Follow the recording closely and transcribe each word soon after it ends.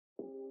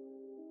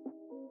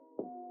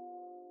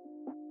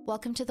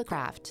Welcome to The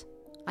Craft.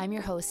 I'm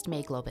your host,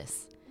 May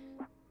Globus.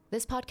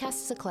 This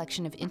podcast is a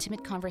collection of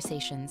intimate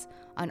conversations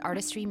on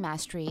artistry,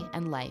 mastery,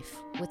 and life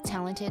with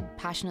talented,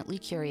 passionately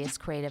curious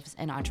creatives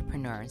and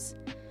entrepreneurs.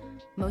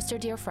 Most are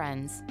dear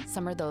friends,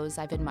 some are those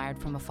I've admired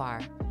from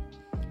afar.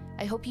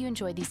 I hope you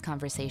enjoy these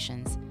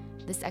conversations,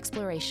 this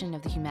exploration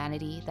of the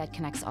humanity that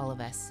connects all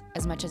of us,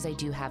 as much as I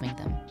do having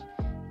them.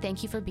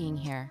 Thank you for being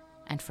here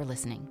and for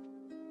listening.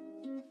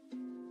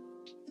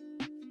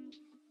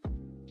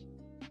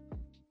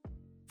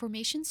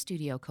 Formation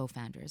Studio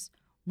co-founders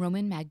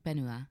Roman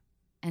Magbanua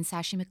and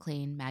Saschie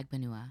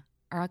Maclean-Magbanua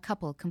are a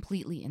couple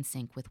completely in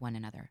sync with one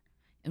another,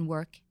 in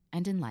work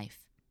and in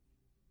life.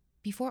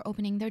 Before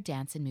opening their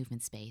dance and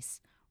movement space,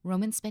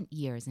 Roman spent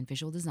years in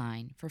visual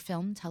design for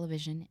film,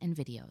 television, and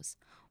videos,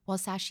 while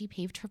Saschie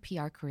paved her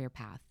PR career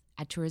path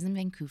at Tourism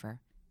Vancouver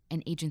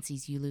and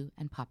agencies Yulu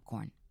and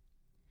Popcorn.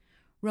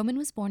 Roman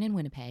was born in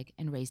Winnipeg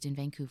and raised in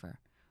Vancouver,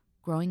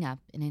 growing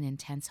up in an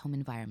intense home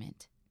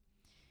environment.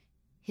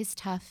 His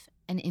tough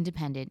and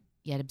independent,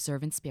 yet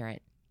observant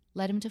spirit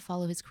led him to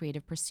follow his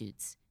creative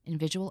pursuits in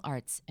visual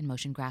arts and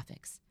motion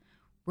graphics,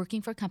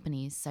 working for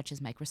companies such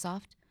as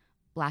Microsoft,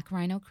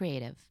 Rhino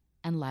Creative,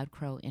 and Loud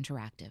Crow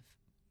Interactive.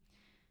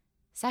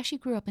 Saschie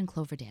grew up in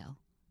Cloverdale,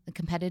 a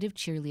competitive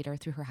cheerleader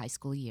through her high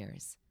school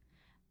years.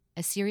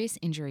 A serious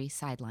injury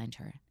sidelined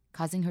her,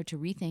 causing her to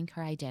rethink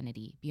her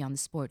identity beyond the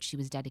sport she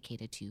was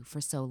dedicated to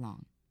for so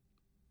long.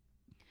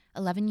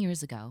 11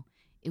 years ago,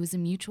 it was a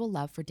mutual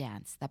love for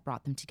dance that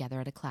brought them together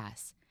at a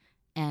class,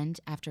 and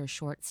after a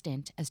short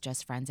stint as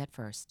just friends at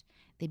first,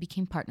 they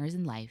became partners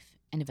in life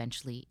and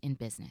eventually in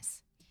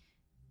business.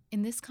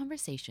 In this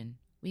conversation,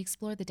 we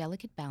explore the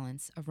delicate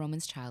balance of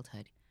Roman's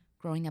childhood,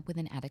 growing up with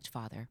an addict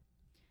father,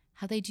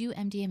 how they do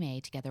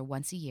MDMA together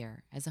once a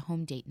year as a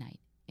home date night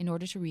in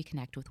order to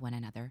reconnect with one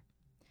another,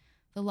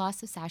 the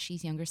loss of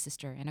Saschie's younger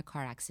sister in a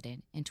car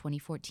accident in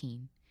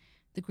 2014,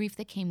 the grief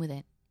that came with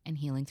it, and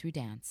healing through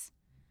dance.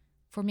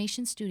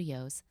 Formation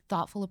Studio's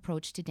thoughtful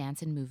approach to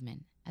dance and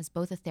movement as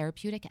both a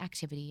therapeutic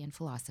activity and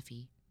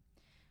philosophy,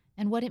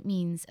 and what it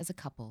means as a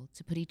couple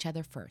to put each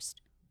other first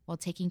while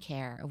taking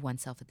care of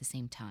oneself at the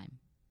same time.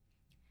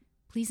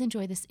 Please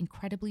enjoy this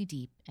incredibly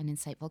deep and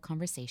insightful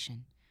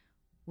conversation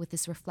with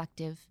this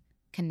reflective,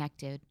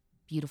 connected,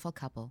 beautiful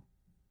couple,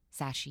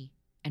 Saschie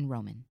and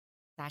Roman.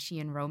 Saschie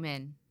and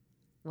Roman,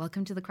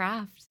 welcome to The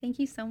Craft. Thank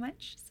you so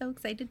much. So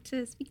excited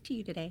to speak to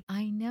you today.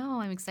 I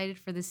know. I'm excited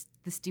for this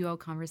duo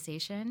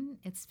conversation.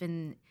 It's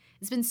been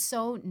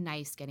so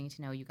nice getting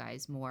to know you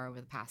guys more over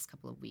the past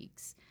couple of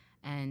weeks.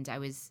 And I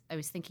was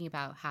thinking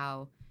about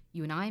how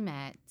you and I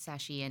met,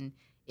 Saschie, and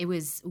it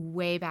was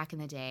way back in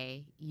the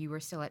day. You were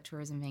still at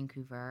Tourism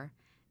Vancouver,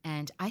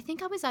 and I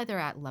think I was either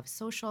at Love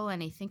Social,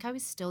 and I think I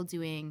was still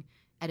doing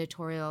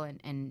editorial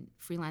and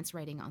freelance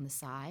writing on the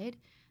side.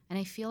 And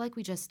I feel like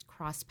we just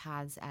crossed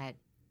paths at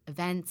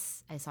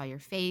events. I saw your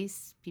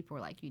face. People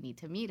were like, you need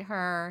to meet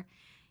her.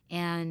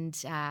 And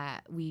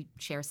we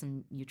share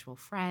some mutual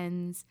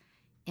friends.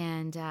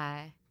 And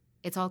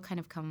it's all kind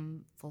of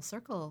come full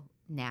circle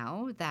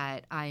now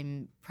that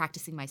I'm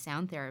practicing my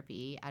sound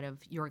therapy out of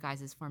your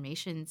guys'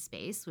 formation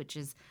space, which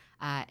is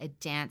a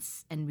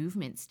dance and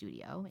movement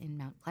studio in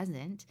Mount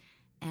Pleasant.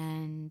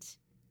 And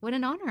what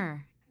an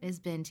honor it has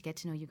been to get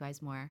to know you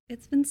guys more.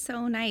 It's been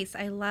so nice.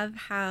 I love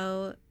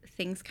how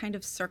things kind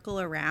of circle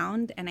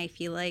around, and I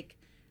feel like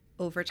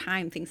over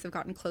time things have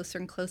gotten closer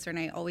and closer, and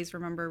I always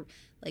remember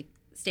like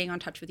staying on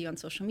touch with you on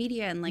social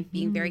media and like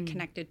being very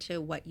connected to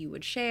what you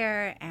would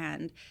share.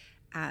 And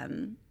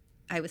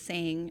I was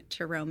saying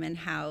to Roman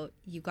how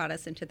you got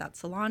us into that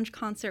Solange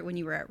concert when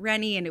you were at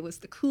Rennie, and it was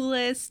the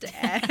coolest.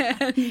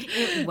 And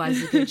it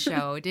was a good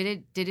show.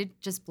 Did it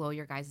just blow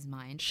your guys'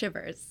 mind?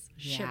 Shivers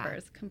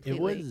completely.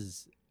 It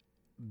was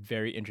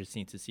very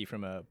interesting to see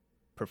from a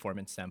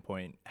performance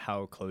standpoint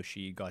how close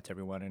she got to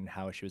everyone and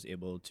how she was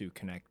able to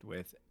connect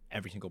with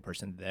every single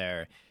person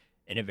there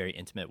in a very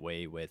intimate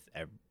way with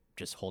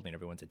just holding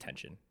everyone's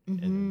attention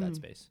in that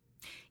space.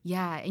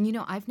 Yeah, and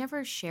I've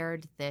never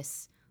shared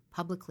this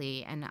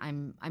publicly, and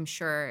I'm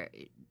sure,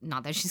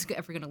 not that she's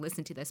ever going to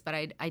listen to this, but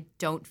I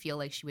don't feel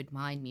like she would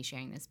mind me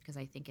sharing this, because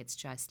I think it's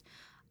just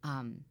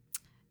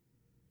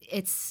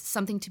it's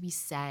something to be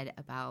said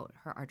about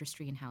her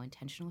artistry and how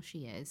intentional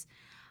she is.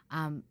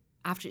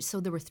 So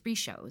there were 3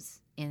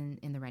 shows in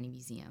the Rennie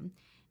Museum,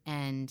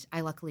 and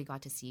I luckily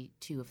got to see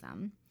 2 of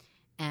them.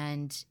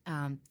 And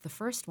the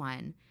first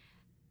one,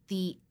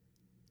 the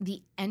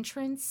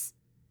entrance,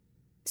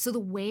 so the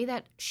way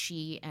that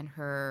she and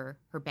her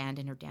band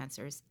and her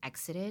dancers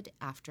exited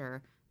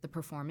after the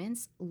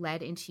performance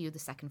led into the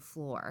second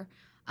floor.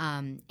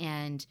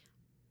 And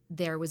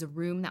there was a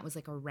room that was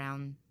like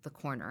around the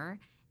corner.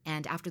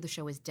 And after the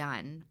show was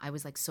done, I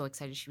was like so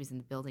excited she was in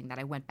the building that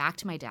I went back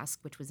to my desk,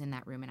 which was in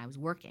that room, and I was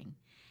working.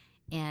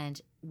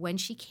 And when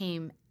she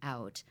came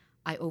out,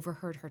 I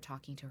overheard her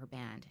talking to her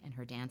band and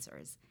her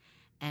dancers.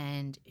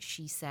 And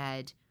she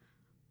said,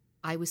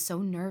 I was so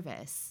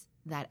nervous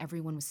that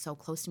everyone was so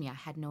close to me. I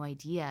had no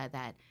idea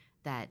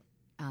that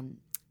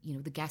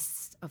the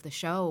guests of the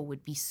show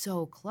would be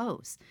so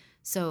close.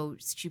 So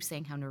she was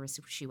saying how nervous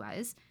she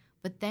was.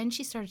 But then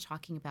she started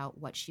talking about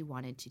what she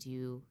wanted to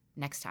do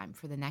next time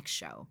for the next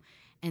show.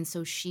 And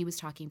so she was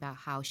talking about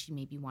how she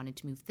maybe wanted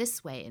to move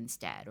this way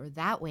instead or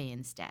that way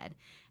instead.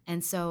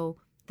 And so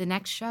the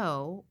next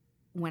show,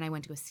 when I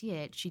went to go see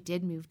it, she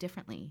did move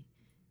differently.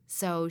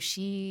 So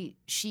she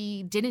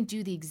didn't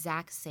do the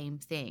exact same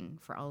thing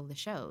for all of the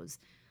shows.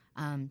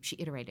 She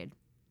iterated.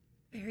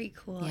 Very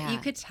cool. Yeah. You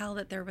could tell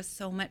that there was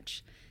so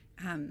much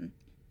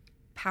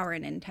power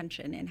and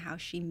intention in how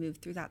she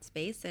moved through that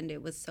space, and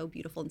it was so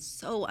beautiful and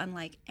so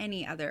unlike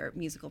any other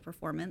musical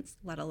performance,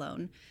 let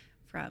alone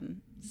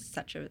from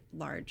such a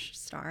large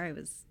star. I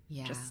was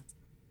just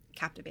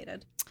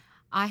captivated.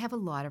 I have a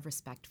lot of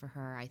respect for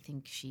her. I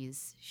think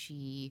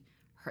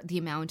the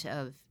amount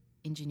of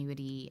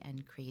ingenuity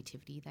and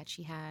creativity that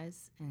she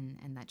has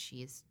and that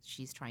she's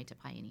trying to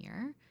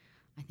pioneer,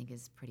 I think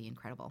is pretty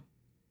incredible.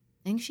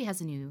 I think she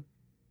has a new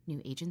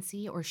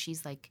agency, or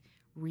she's like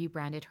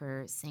rebranded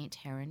her St.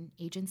 Heron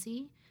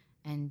agency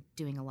and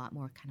doing a lot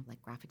more kind of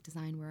like graphic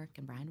design work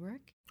and brand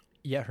work.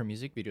 Yeah, her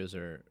music videos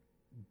are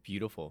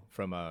beautiful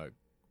from a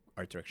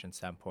art direction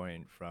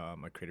standpoint,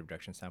 from a creative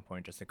direction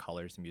standpoint, just the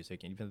colors, the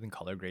music, and even the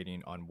color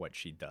grading on what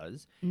she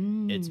does.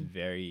 It's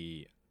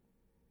very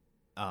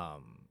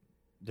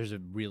there's a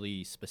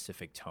really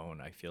specific tone,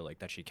 I feel like,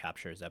 that she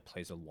captures that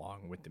plays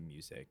along with the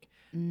music.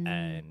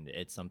 And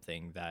it's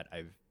something that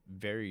I've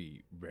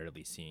very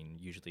rarely seen.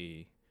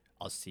 Usually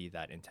I'll see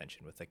that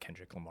intention with a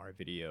Kendrick Lamar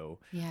video,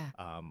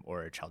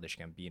 or a Childish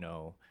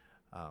Gambino,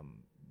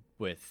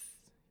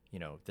 with,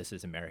 This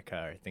Is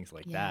America or things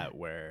like that,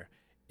 where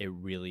it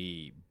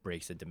really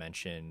breaks a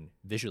dimension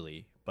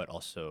visually, but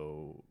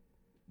also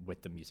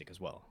with the music as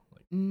well.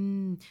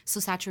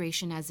 So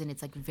saturation, as in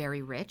it's like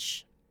very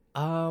rich.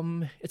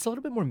 It's a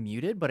little bit more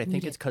muted, but I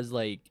think it's because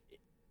like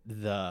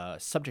the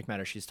subject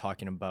matter she's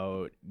talking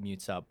about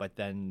mutes up, but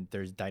then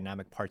there's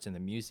dynamic parts in the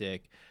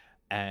music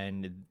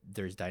and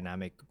there's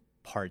dynamic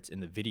parts in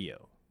the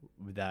video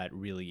that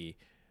really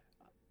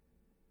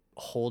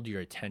hold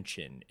your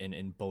attention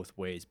in both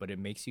ways, but it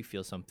makes you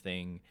feel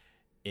something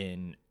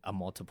in a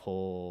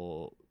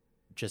multiple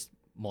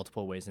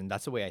ways. And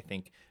that's the way I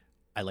think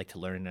I like to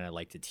learn and I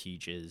like to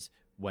teach, is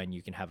when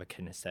you can have a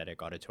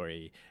kinesthetic,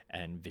 auditory,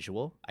 and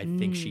visual. I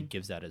think she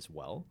gives that as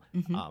well.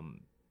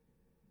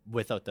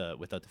 Without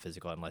the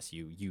physical, unless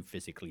you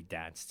physically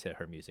dance to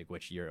her music,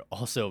 which you're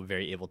also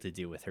very able to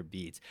do with her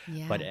beats.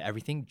 But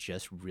everything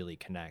just really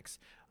connects.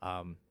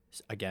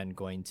 Again,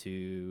 going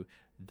to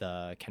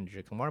the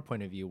Kendrick Lamar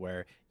point of view,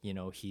 where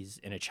he's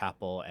in a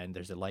chapel and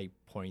there's a light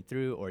pouring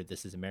through, or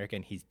This Is America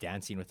and he's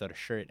dancing without a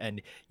shirt,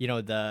 and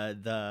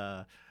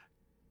the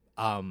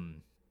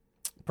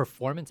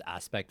performance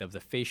aspect of the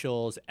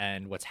facials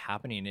and what's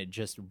happening, it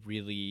just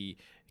really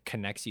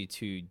connects you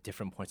to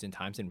different points in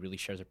times and really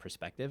shares a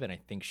perspective. And I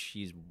think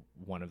she's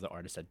one of the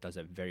artists that does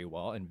it very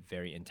well and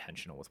very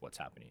intentional with what's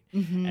happening.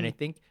 And I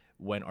think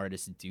when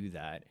artists do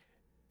that,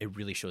 it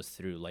really shows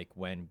through. Like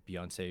when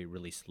Beyonce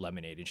released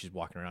Lemonade and she's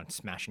walking around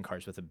smashing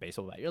cars with a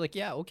baseball bat, you're like,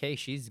 yeah, okay,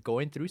 she's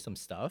going through some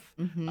stuff.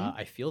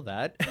 I feel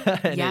that.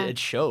 And it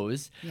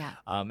shows.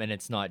 And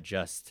it's not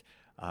just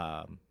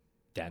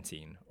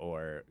dancing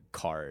or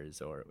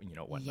cars or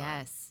whatnot.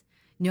 Yes.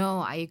 No,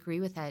 I agree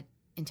with that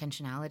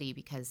intentionality,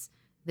 because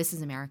This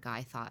Is America,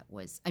 I thought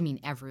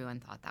everyone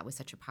thought that was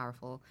such a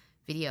powerful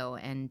video.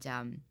 And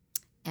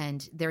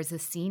there's a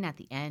scene at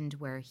the end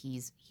where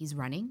he's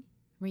running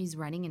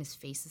and his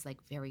face is like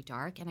very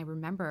dark. And I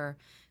remember,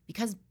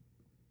 because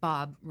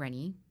Bob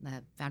Rennie,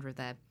 the founder of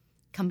the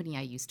company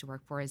I used to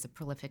work for, is a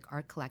prolific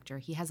art collector.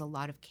 He has a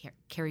lot of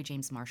Kerry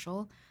James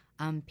Marshall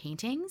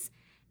paintings.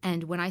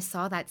 And when I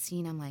saw that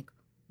scene, I'm like,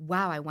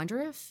 wow, I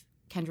wonder if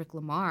Kendrick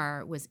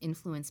Lamar was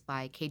influenced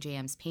by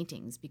KJM's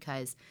paintings,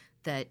 because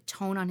the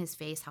tone on his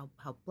face, how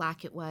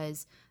black it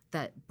was,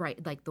 the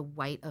bright, like the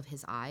white of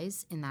his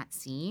eyes in that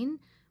scene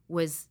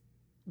was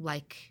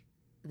like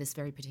this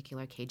very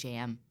particular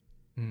KJM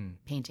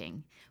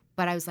painting.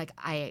 But I was like,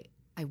 I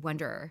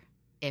wonder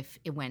if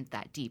it went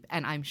that deep,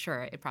 and I'm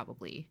sure it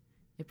probably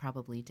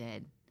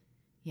did.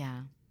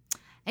 Yeah.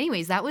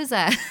 Anyways, that was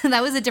a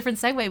different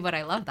segue, but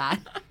I love that.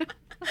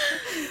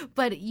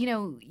 But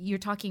you're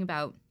talking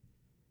about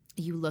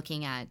you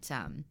looking at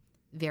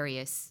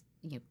various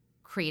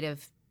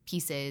creative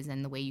pieces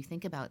and the way you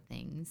think about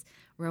things.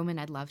 Roman,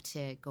 I'd love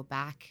to go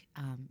back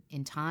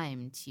in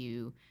time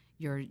to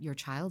your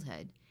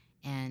childhood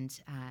and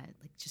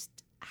just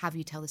have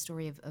you tell the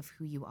story of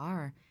who you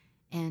are.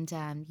 And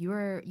you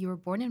were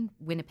born in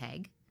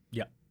Winnipeg,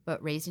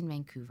 but raised in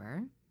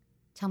Vancouver.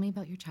 Tell me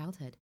about your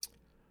childhood.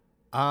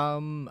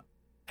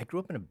 I grew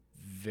up in a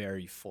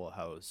very full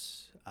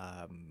house.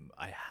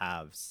 I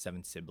have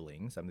 7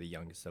 siblings. I'm the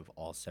youngest of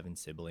all 7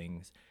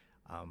 siblings.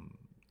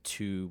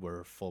 2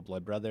 were full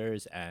blood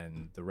brothers,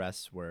 and the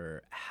rest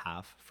were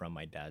half from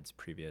my dad's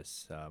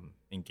previous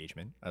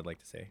engagement, I'd like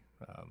to say.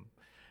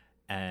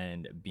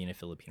 And being a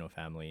Filipino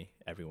family,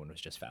 everyone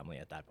was just family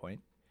at that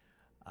point.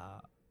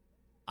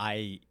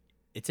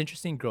 It's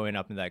interesting growing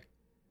up in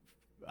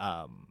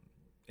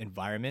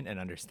environment and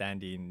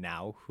understanding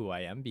now who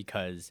I am,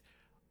 because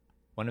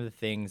one of the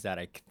things that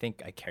I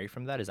think I carry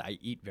from that is I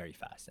eat very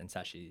fast. And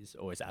Saschie's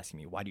always asking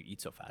me, why do you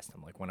eat so fast?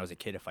 I'm like, when I was a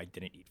kid, if I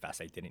didn't eat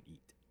fast, I didn't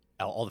eat.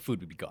 All the food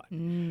would be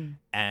gone.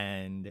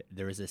 And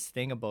there was this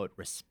thing about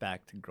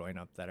respect growing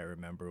up that I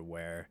remember,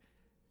 where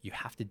you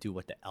have to do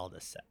what the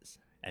eldest says.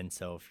 And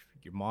so if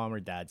your mom or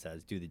dad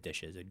says, do the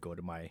dishes, it'd go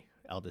to my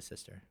eldest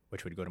sister,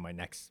 which would go to my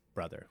next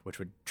brother, which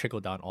would trickle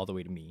down all the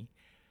way to me.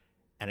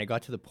 And I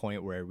got to the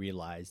point where I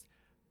realized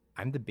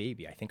I'm the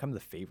baby. I think I'm the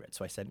favorite.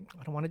 So I said,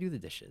 I don't want to do the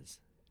dishes.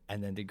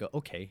 And then they'd go,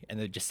 okay. And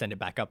they'd just send it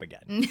back up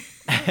again.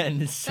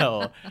 And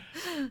so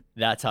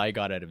that's how I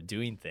got out of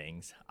doing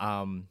things.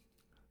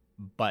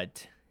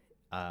 But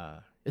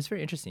it's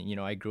very interesting. You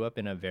know, I grew up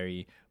in a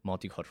very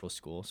multicultural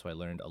school, so I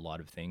learned a lot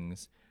of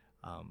things.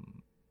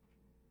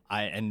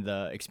 And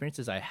the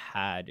experiences I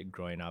had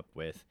growing up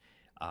with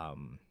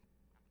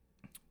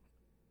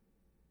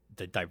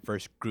the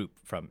diverse group,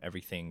 from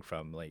everything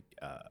from like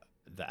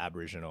the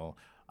Aboriginal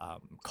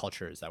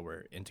cultures that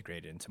were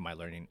integrated into my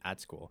learning at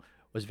school,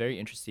 was very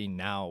interesting.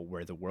 Now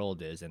where the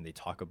world is, and they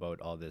talk about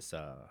all this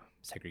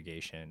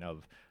segregation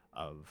of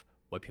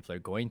what people are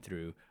going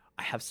through,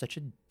 I have such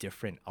a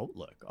different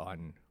outlook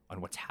on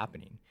what's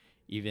happening.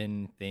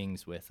 Even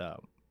things with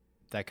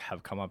that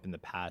have come up in the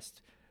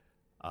past,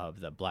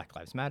 of the Black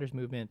Lives Matters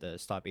movement, the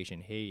Stop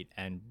Asian Hate,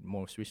 and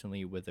most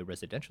recently with the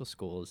residential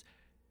schools.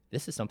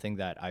 This is something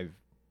that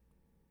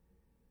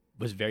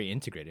was very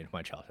integrated in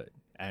my childhood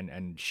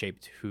and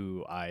shaped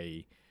who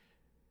I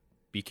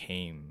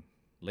became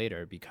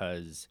later,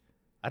 because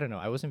I don't know,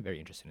 I wasn't very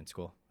interested in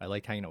school. I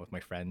liked hanging out with my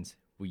friends.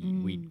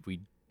 We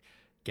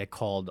get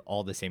called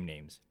all the same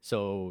names.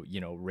 So,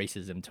 you know,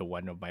 racism to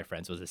one of my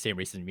friends was the same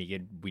racism to me.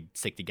 We'd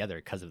stick together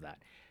because of that.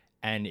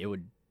 And it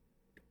would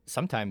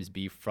sometimes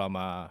be from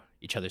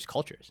each other's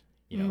cultures,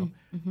 you know,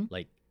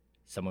 like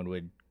someone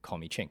would call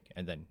me chink,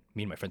 and then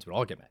me and my friends would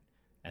all get mad.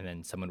 And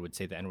then someone would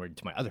say the N-word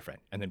to my other friend,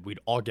 and then we'd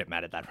all get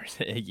mad at that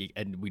person,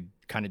 and we'd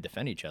kind of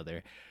defend each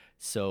other.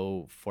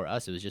 So for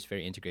us, it was just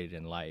very integrated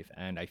in life.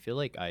 And I feel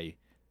like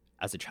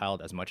as a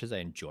child, as much as I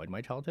enjoyed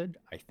my childhood,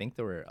 I think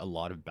there were a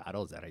lot of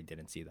battles that I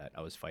didn't see that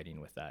I was fighting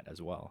with that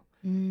as well.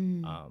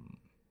 And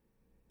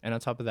on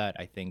top of that,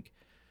 I think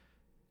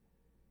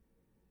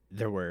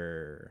there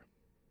were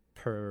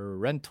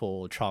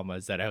parental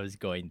traumas that I was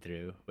going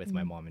through with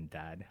my mom and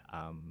dad.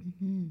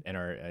 In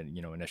our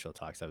initial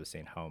talks, I was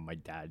saying how my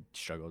dad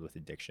struggled with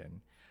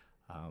addiction,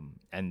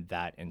 and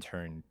that in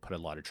turn put a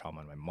lot of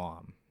trauma on my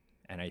mom.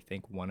 And I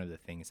think one of the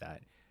things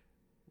that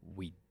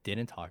we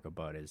didn't talk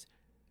about is,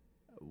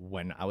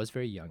 when I was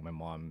very young, my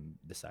mom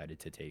decided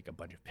to take a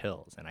bunch of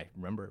pills, and I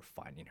remember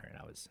finding her, and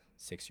I was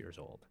 6 years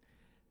old,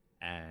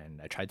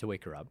 and I tried to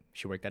wake her up.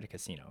 She worked at a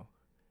casino,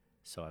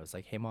 so I was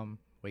like, "Hey, Mom,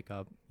 wake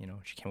up!" You know,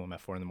 she came home at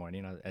 4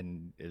 a.m,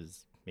 and it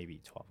was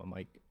maybe 12. I'm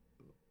like,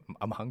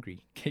 "I'm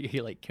hungry. Can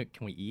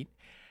we eat?"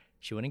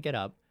 She wouldn't get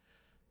up.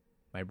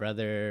 My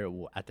brother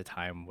at the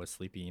time was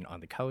sleeping on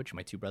the couch.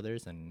 My two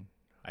brothers, and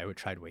I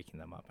tried waking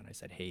them up, and I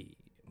said, "Hey,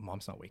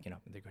 Mom's not waking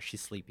up." And they go,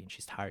 "She's sleeping.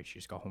 She's tired. She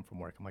just got home from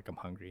work." I'm like, "I'm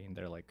hungry." And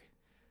they're like,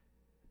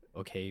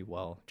 "Okay,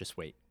 well, just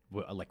wait.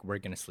 We're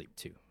going to sleep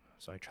too."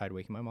 So I tried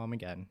waking my mom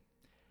again.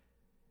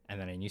 And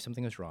then I knew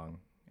something was wrong.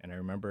 And I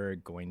remember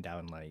going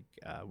down,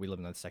 we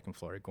lived on the second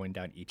floor, going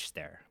down each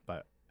stair.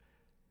 But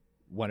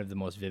one of the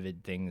most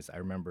vivid things I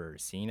remember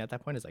seeing at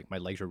that point is, my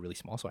legs were really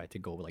small. So I had to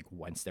go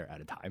one stair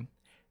at a time.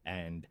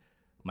 And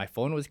my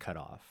phone was cut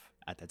off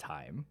at the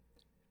time,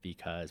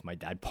 because my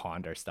dad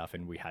pawned our stuff,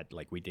 and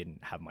we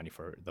didn't have money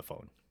for the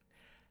phone.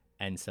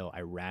 And so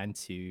I ran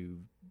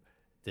to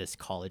this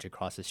college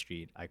across the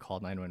street. I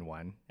called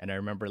 911, and I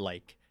remember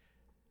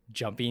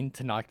jumping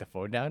to knock the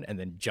phone down, and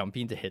then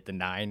jumping to hit the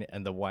 9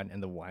 and the 1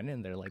 and the 1.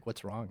 And they're like,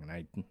 "What's wrong?" And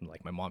I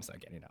my mom's not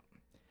getting up.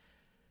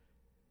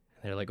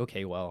 And they're like,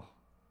 "Okay, well,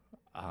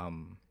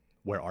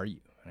 where are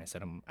you?" And I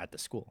said, "I'm at the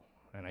school."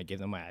 And I gave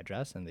them my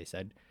address, and they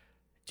said,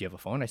 "Do you have a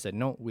phone?" I said,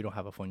 "No, we don't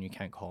have a phone. You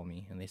can't call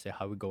me." And they say,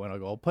 "How we go?" And I'll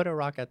go, "I'll put a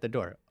rock at the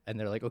door." And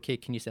they're like, "Okay,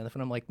 can you stay on the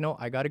phone?" I'm like, "No,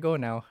 I got to go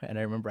now." And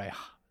I remember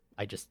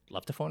I just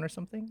left the phone or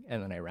something.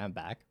 And then I ran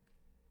back.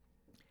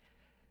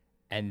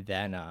 And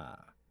then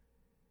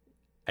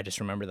I just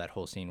remember that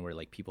whole scene where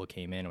people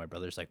came in, and my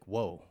brother's like,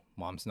 "Whoa,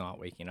 Mom's not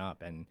waking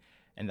up." And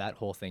that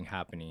whole thing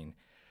happening.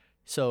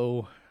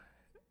 So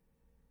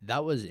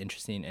that was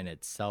interesting in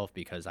itself,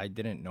 because I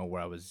didn't know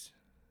where I was.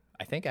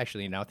 I think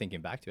actually, now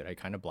thinking back to it, I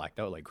kind of blacked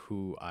out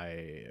who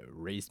I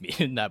raised me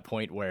in that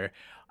point where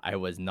I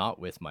was not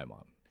with my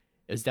mom.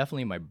 It was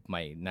definitely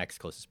my next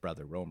closest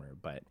brother, Romer,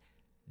 but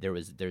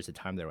there's a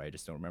time there where I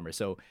just don't remember.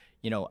 So,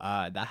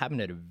 that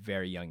happened at a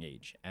very young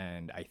age,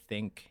 and I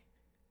think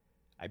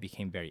I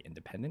became very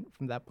independent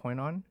from that point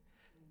on,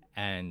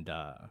 and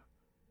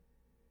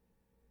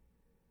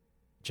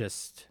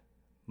just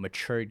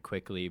matured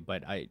quickly.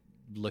 But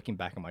looking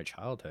back at my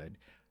childhood,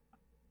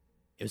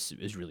 it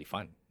was really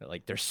fun.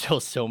 There's still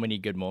so many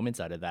good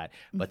moments out of that,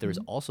 but there was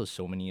also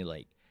so many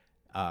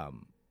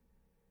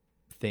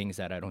things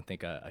that I don't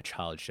think a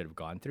child should have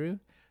gone through.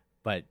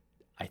 But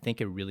I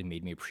think it really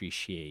made me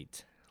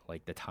appreciate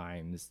like the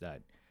times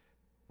that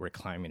we're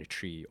climbing a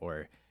tree,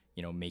 or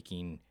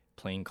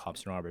playing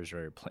cops and robbers,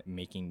 or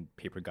making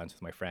paper guns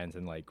with my friends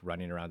and like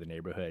running around the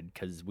neighborhood,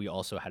 because we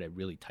also had a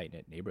really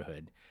tight-knit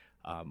neighborhood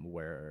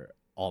where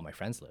all my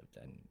friends lived,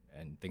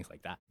 and things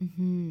like that.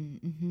 Mm-hmm,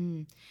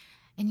 mm-hmm.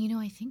 And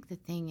I think the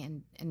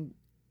thing, and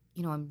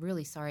I'm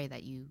really sorry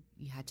that you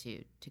had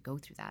to go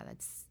through that.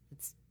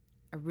 It's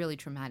a really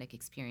traumatic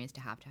experience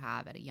to have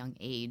at a young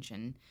age,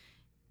 and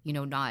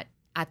not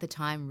at the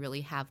time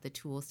really have the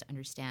tools to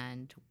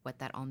understand what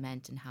that all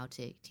meant and how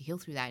to heal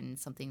through that. And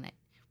something that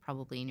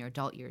probably in your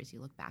adult years you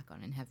look back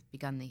on and have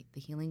begun the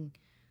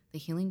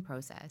healing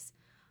process.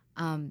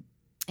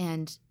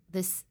 And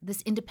this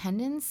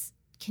independence,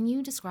 can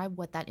you describe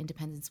what that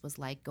independence was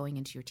like going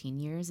into your teen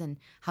years and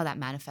how that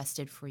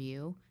manifested for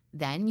you?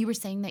 Then you were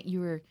saying that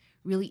you were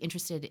really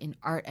interested in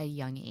art at a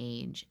young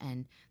age,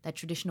 and that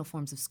traditional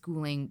forms of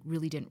schooling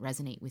really didn't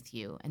resonate with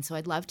you. And so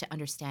I'd love to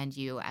understand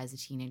you as a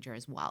teenager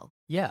as well.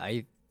 Yeah,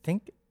 I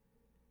think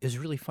it was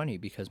really funny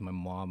because my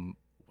mom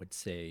would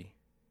say,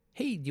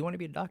 "Hey, do you want to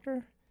be a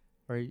doctor?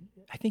 Or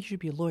I think you should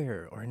be a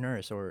lawyer or a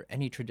nurse or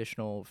any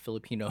traditional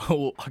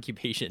Filipino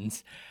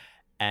occupations."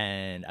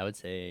 And I would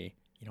say,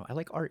 I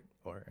like art.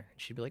 Or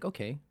she'd be like,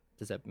 "Okay,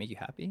 does that make you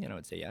happy?" And I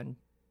would say, "Yeah." And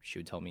she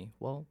would tell me,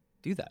 "Well,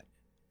 do that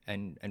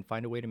and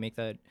find a way to make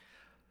that."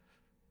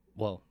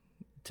 Well,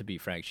 to be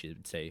frank, she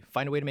would say,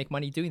 "Find a way to make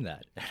money doing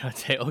that." And I would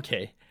say,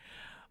 "Okay."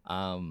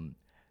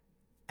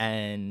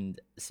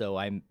 And so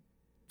I'm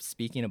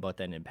speaking about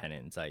that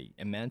independence. I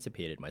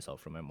emancipated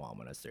myself from my mom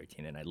when I was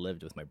 13, and I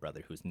lived with my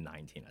brother who's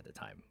 19 at the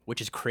time, which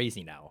is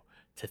crazy now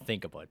to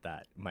think about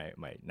that. My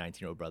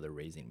 19-year-old brother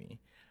raising me.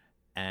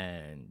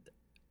 And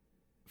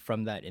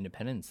from that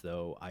independence,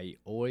 though, I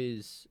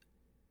always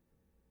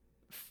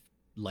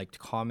liked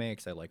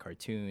comics. I like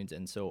cartoons.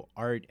 And so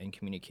art and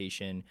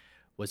communication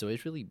was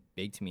always really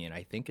big to me. And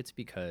I think it's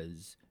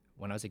because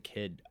when I was a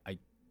kid, I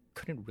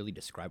couldn't really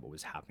describe what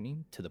was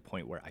happening to the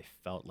point where I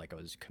felt like I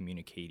was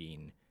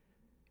communicating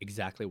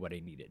exactly what I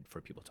needed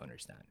for people to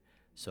understand.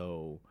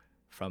 So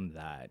from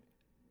that,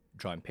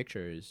 drawing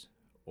pictures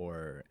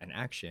or an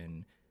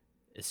action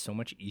is so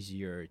much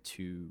easier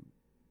to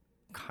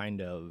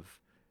kind of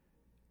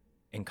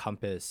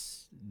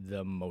encompass the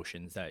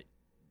emotions that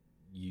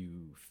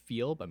you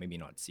feel but maybe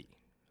not see.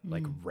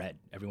 Like red,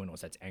 everyone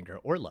knows that's anger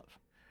or love,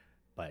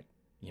 but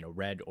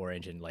red,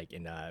 orange, and like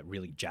in a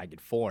really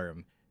jagged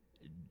form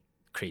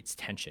creates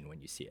tension when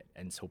you see it.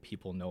 And so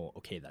people know,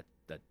 okay,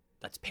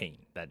 that's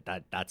pain,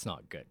 that's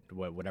not good,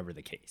 whatever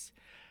the case.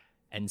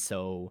 And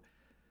so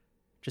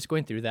just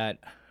going through that,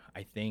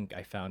 I think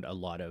I found a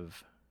lot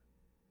of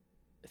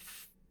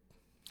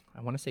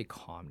I want to say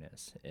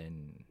calmness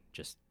in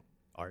just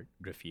art,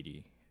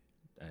 graffiti,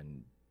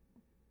 and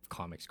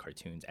comics,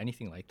 cartoons,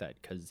 anything like that,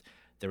 because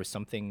there was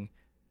something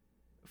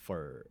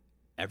for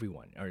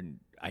everyone. Or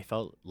I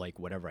felt like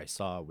whatever I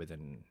saw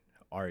within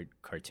art,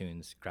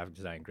 cartoons, graphic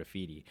design,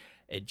 graffiti,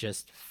 it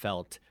just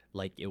felt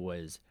like it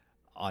was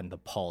on the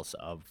pulse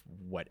of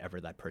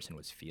whatever that person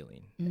was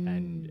feeling.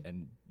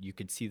 And you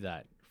could see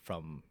that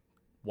from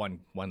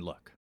one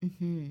look.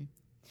 Mm-hmm.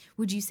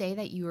 Would you say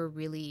that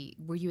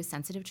were you a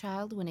sensitive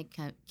child when it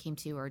came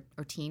to, or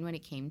teen when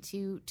it came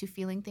to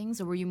feeling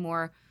things, or were you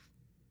more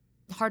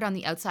hard on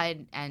the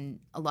outside and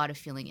a lot of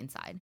feeling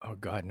inside? Oh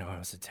God, no, I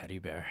was a teddy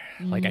bear.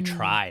 Like I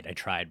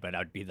tried, but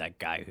I'd be that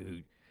guy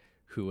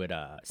who would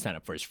stand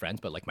up for his friends,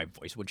 but like my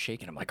voice would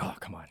shake, and I'm like, oh,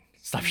 come on,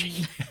 stop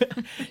shaking.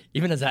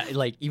 even as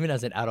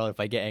an adult, if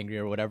I get angry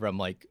or whatever, I'm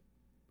like,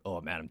 oh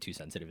man, I'm too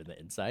sensitive in the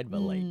inside, but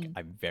like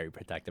I'm very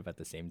protective at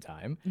the same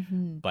time.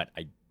 But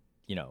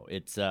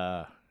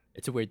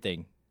it's a weird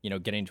thing,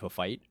 getting into a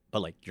fight,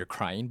 but like you're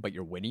crying, but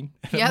you're winning.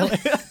 Yeah.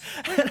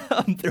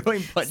 I'm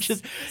throwing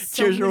punches,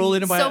 tears roll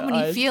into my eyes. So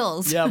many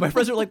feels. Yeah, my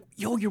friends are like,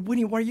 yo, you're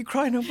winning. Why are you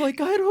crying? I'm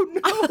like, I don't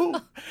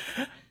know.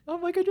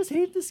 I'm like, I just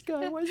hate this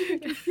guy. Why does he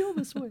make me feel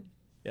this way?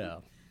 Yeah.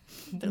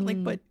 They're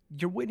like, but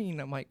you're winning.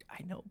 I'm like,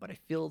 I know, but it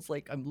feels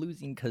like I'm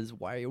losing because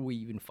why are we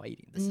even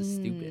fighting? This is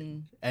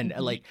stupid. And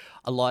like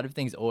a lot of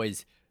things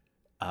always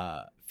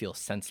feel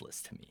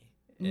senseless to me.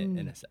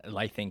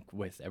 I think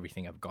with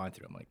everything I've gone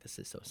through, I'm like, this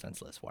is so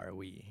senseless.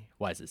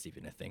 Why is this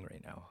even a thing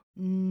right now?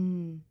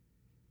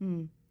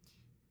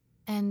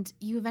 And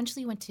you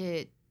eventually went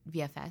to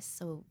VFS,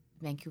 so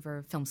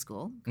Vancouver Film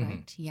School,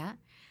 correct? Yeah.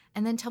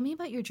 And then tell me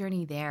about your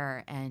journey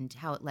there and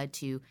how it led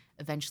to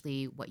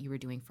eventually what you were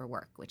doing for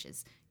work, which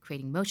is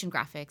creating motion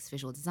graphics,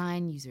 visual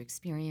design, user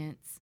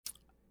experience.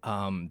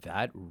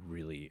 That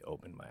really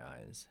opened my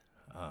eyes.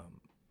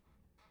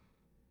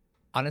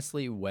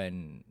 Honestly,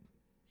 when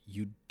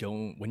you're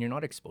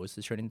not exposed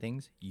to certain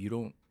things, you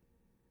don't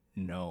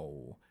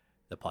know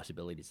the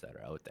possibilities that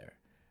are out there.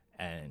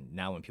 And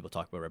now when people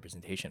talk about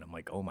representation, I'm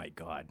like, oh my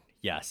God,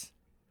 yes.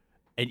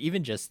 And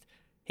even just,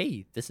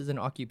 hey, this is an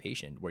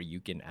occupation where you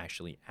can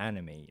actually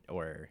animate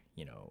or,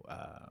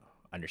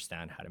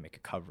 understand how to make a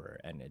cover,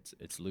 and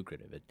it's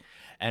lucrative.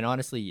 And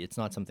honestly, it's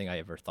not something I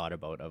ever thought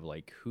about of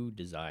like who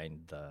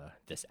designed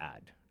this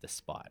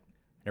spot.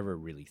 I never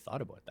really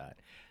thought about that.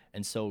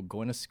 And so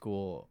going to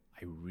school,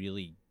 I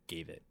really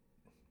gave it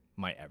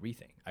my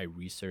everything. I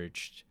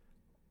researched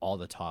all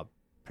the top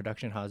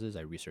production houses,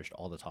 I researched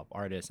all the top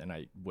artists, and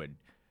I would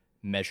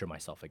measure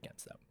myself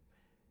against them.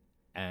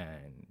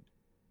 And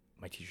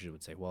my teachers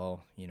would say,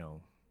 well, you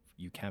know,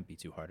 you can't be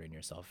too hard on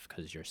yourself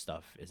because your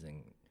stuff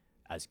isn't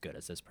as good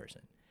as this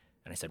person.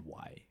 And I said,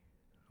 why?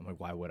 I'm like,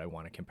 why would I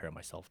want to compare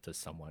myself to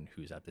someone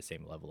who's at the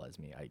same level as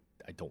me? I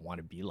don't want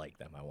to be like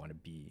them. I want to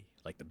be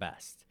like the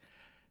best.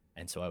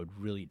 And so I would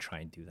really try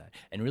and do that.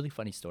 And really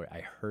funny story,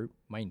 I hurt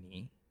my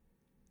knee.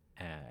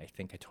 And I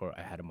think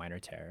I had a minor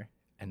tear.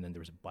 And then there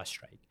was a bus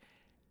strike.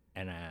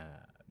 And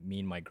me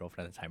and my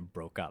girlfriend at the time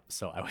broke up.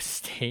 So I was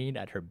staying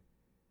at her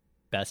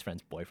best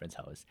friend's boyfriend's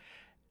house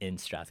in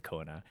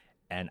Strathcona.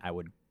 And I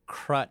would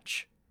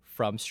crutch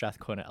from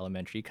Strathcona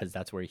Elementary, because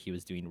that's where he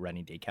was doing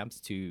running day camps,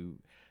 to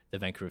the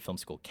Vancouver Film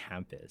School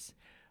campus,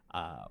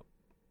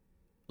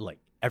 like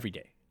every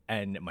day.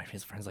 And my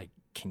friend's like,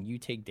 can you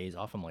take days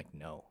off? I'm like,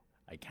 no,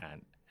 I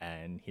can't.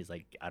 And he's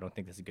like, I don't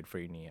think this is good for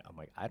your knee. I'm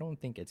like, I don't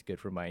think it's good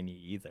for my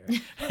knee either.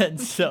 And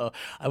so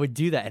I would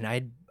do that. And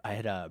I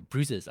had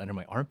bruises under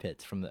my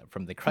armpits from the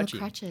crutching.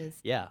 The crutches.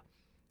 Yeah.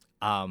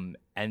 And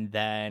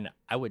then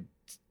I would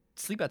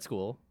sleep at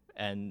school,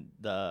 and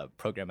the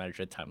program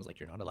manager at the time was like,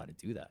 you're not allowed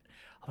to do that.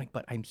 I'm like,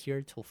 but I'm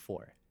here till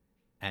 4.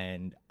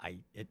 And I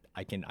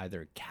can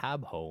either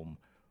cab home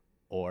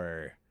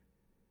or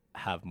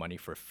have money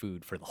for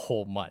food for the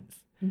whole month.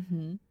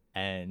 Mm-hmm.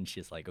 And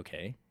she's like,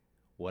 okay,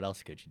 what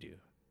else could you do?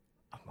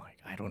 I'm like,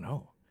 I don't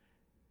know.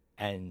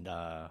 And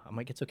I'm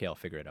like, it's okay, I'll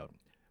figure it out.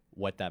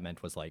 What that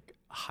meant was like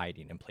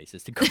hiding in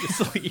places to go to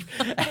sleep,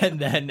 and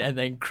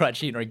then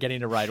crutching or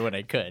getting a ride when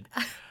I could.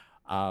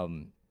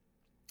 And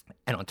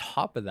on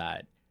top of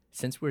that,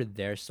 since we're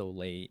there so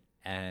late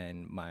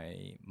and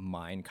my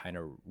mind kind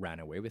of ran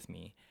away with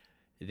me,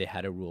 they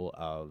had a rule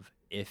of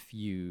if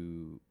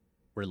you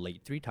were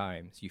late 3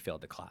 times, you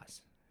failed the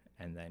class.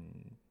 And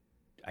then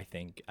I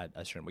think at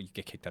a certain point, you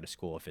get kicked out of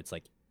school if it's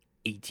like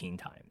 18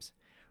 times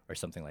or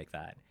something like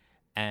that.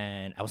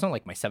 And I was on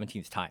like my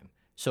 17th time.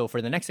 So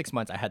for the next 6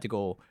 months, I had to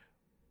go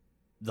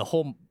the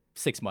whole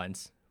 6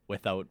 months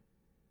without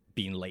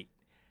being late.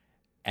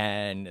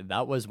 And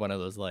that was one of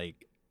those,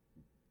 like,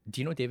 do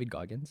you know David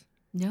Goggins?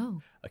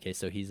 No. Okay,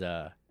 so he's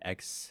a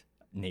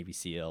ex-Navy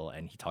SEAL,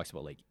 and he talks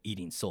about like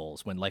eating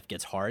souls. When life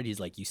gets hard,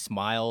 he's like, you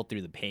smile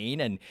through the pain,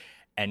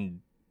 and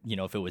you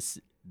know, if it was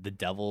the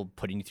devil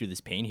putting you through this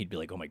pain, he'd be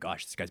like, oh my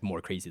gosh, this guy's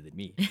more crazy than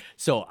me.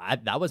 So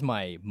that was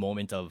my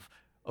moment of,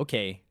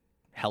 okay,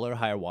 hell or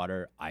high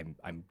water, I'm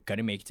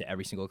gonna make it to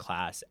every single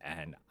class,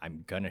 and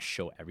I'm gonna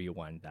show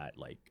everyone that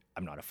like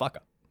I'm not a fuck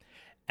up.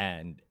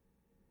 And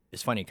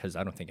it's funny because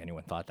I don't think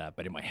anyone thought that,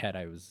 but in my head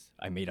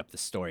I made up the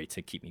story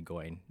to keep me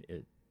going.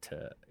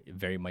 To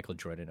very Michael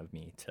Jordan of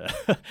me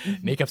to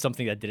make up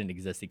something that didn't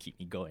exist to keep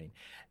me going.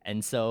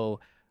 And so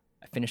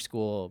I finished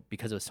school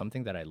because it was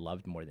something that I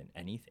loved more than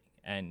anything.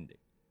 And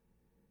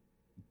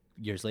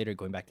years later,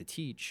 going back to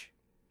teach,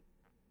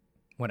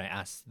 when I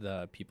asked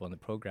the people in the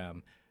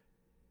program,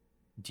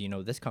 do you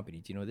know this company?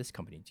 Do you know this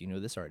company? Do you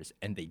know this artist?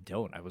 And they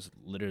don't. I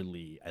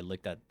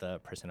looked at the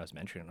person I was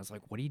mentoring, and I was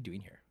like, what are you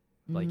doing here?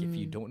 Like, if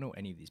you don't know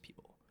any of these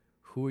people,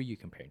 who are you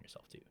comparing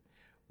yourself to?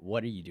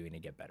 What are you doing to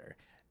get better?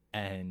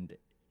 And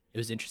it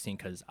was interesting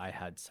because I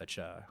had such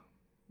a,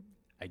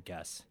 I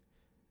guess,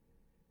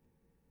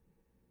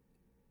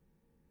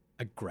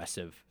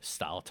 aggressive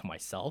style to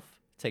myself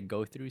to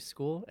go through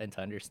school and to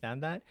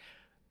understand that.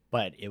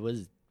 But it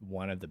was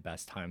one of the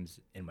best times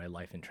in my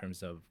life in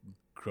terms of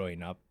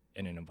growing up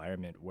in an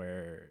environment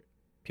where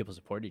people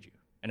supported you.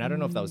 And I don't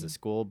know if that was a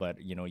school,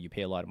 but you know, you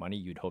pay a lot of money,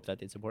 you'd hope that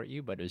they'd support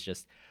you, but it was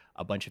just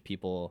a bunch of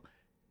people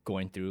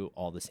going through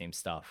all the same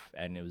stuff.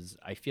 And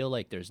I feel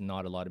like there's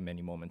not a lot of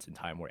many moments in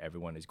time where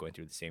everyone is going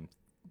through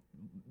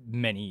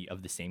many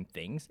of the same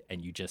things, and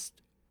you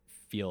just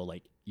feel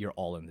like you're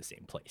all in the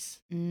same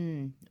place.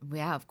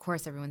 Yeah, of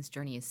course, everyone's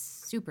journey is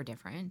super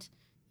different.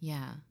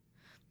 Yeah.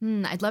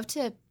 I'd love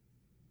to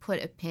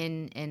put a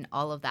pin in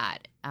all of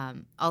that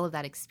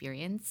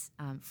experience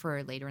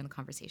for later in the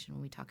conversation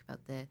when we talk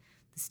about the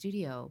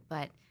studio.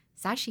 But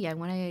Saschie, I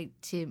wanted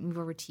to move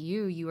over to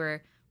you. You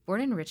were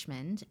born in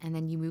Richmond, and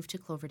then you moved to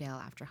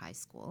Cloverdale after high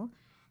school,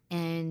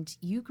 and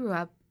you grew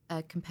up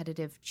a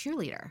competitive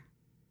cheerleader.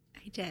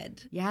 I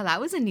did. Yeah, that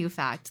was a new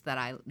fact that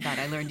I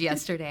learned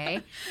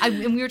yesterday.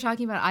 And we were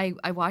talking about,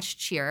 I watched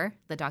Cheer,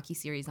 the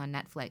docuseries on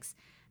Netflix,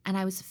 and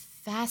I was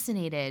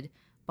fascinated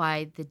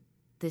by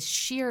the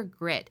sheer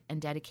grit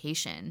and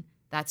dedication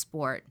that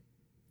sport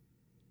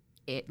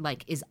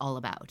is all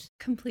about.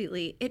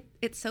 Completely.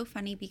 It's so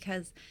funny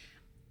because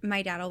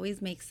my dad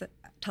always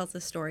tells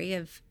the story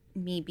of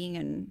me being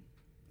in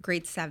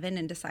grade 7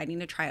 and deciding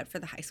to try out for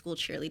the high school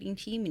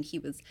cheerleading team, and he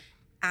was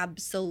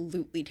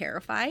absolutely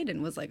terrified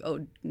and was like,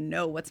 oh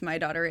no, what's my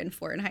daughter in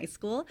for in high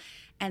school?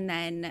 And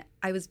then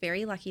I was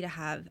very lucky to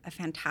have a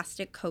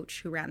fantastic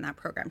coach who ran that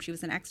program. She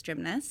was an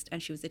ex-gymnast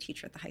and she was a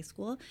teacher at the high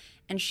school,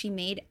 and she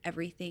made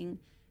everything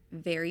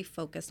very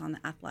focused on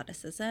the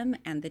athleticism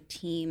and the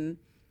team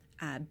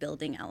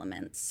building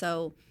elements.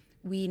 So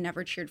we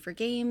never cheered for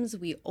games.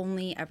 We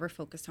only ever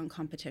focused on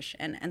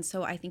competition. And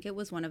so I think it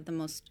was one of the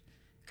most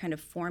kind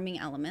of forming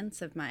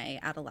elements of my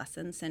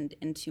adolescence and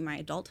into my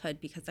adulthood,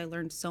 because I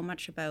learned so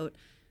much about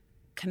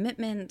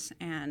commitment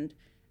and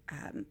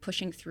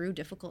pushing through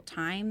difficult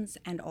times,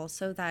 and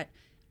also that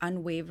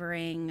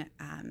unwavering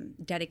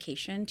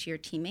dedication to your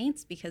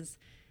teammates. Because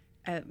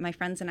my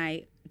friends and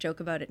I joke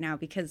about it now,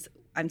 because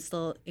I'm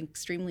still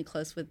extremely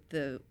close with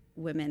the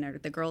women or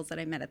the girls that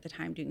I met at the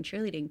time doing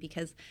cheerleading,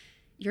 because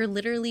you're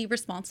literally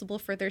responsible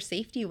for their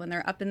safety when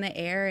they're up in the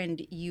air,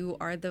 and you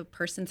are the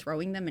person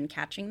throwing them and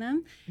catching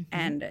them.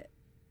 And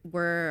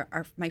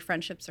my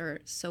friendships are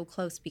so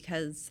close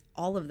because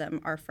all of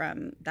them are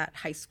from that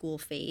high school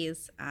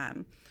phase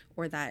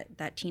or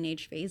that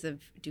teenage phase of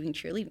doing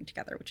cheerleading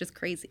together, which is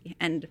crazy.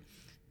 And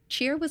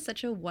Cheer was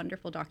such a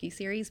wonderful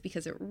docuseries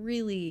because it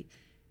really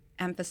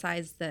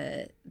emphasized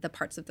the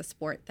parts of the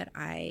sport that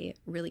I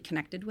really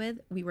connected with.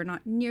 We were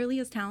not nearly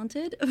as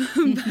talented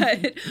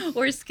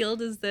or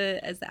skilled as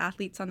the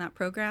athletes on that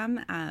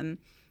program,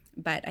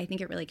 but I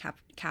think it really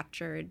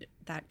captured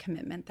that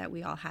commitment that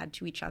we all had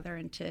to each other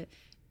and to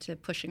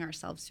pushing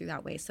ourselves through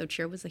that way. So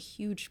Cheer was a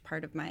huge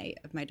part of my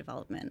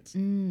development.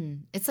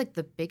 It's like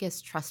the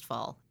biggest trust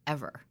fall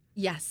ever.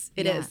 Yes,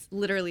 it is.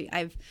 Literally,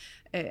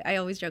 I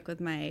always joke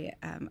with my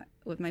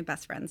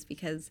best friends,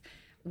 because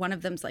one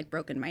of them's like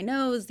broken my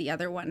nose, the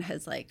other one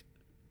has like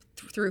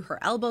threw her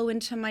elbow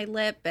into my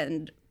lip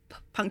and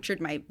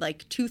punctured my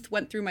tooth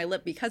went through my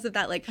lip because of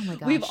that. Like, oh my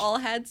gosh. We've all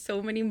had so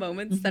many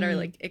moments that are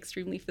like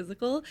extremely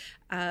physical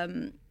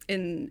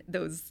in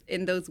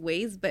those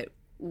ways, but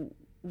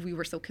we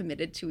wwere so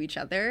committed to each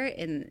other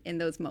in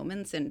those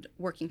moments and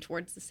working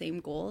towards the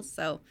same goals.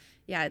 So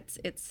yeah,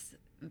 it's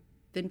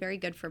been very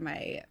good for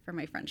my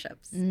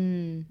friendships.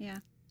 Yeah.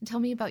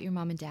 Tell me about your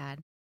mom and dad.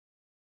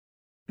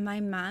 My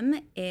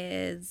mom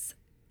is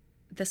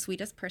the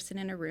sweetest person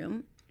in a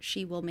room.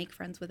 She will make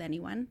friends with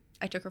anyone.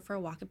 I took her for a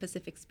walk at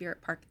Pacific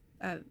Spirit Park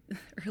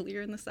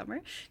earlier in the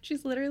summer.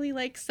 She's literally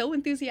like so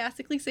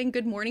enthusiastically saying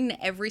good morning to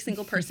every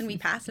single person we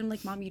pass. I'm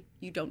like, Mom,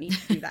 you don't need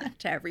to do that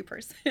to every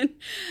person.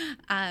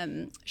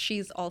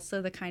 She's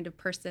also the kind of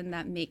person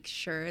that makes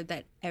sure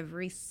that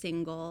every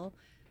single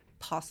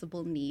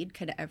possible need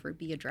could ever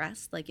be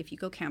addressed. Like, if you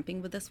go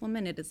camping with this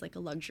woman, it is like a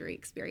luxury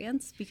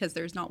experience, because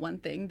there's not one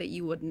thing that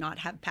you would not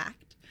have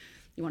packed.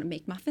 You want to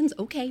make muffins?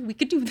 Okay, we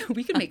could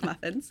make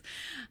muffins.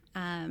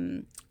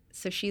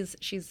 So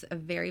she's a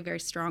very, very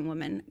strong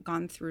woman,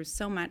 gone through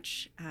so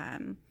much,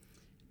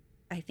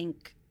 I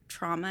think,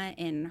 trauma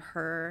in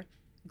her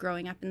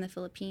growing up in the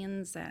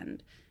Philippines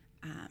and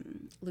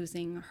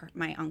losing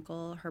my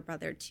uncle, her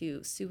brother,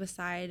 to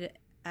suicide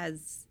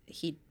as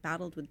he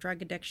battled with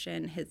drug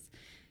addiction. His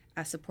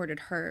supported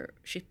her.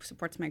 She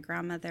supports my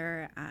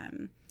grandmother.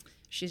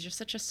 She's just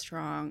such a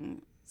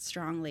strong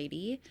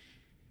lady.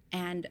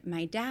 And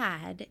my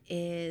dad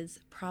is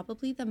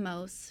probably the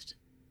most,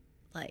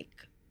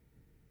 like,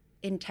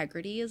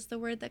 integrity is the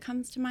word that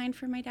comes to mind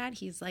for my dad.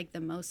 He's like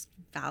the most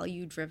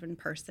value-driven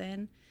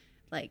person.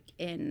 Like,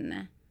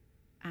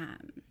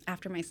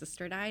 after my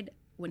sister died,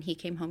 when he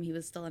came home, he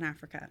was still in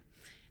Africa.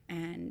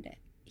 And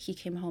he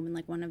came home, and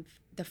like one of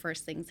the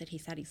first things that he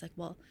said, he's like,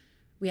 well,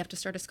 we have to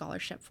start a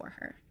scholarship for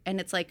her. And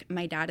it's like,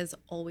 my dad is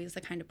always the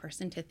kind of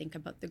person to think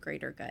about the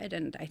greater good.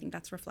 And I think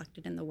that's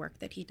reflected in the work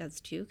that he does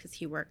too, because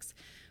he works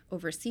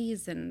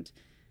overseas and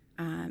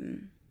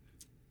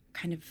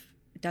kind of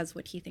does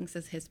what he thinks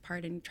is his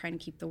part in trying to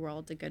keep the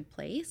world a good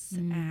place.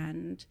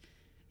 And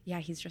yeah,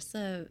 he's just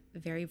a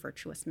very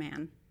virtuous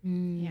man.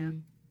 Yeah.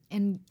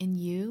 And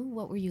you,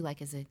 what were you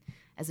like as a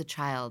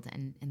child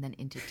and then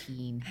into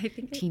teen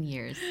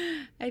years?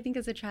 I think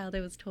as a child I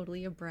was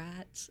totally a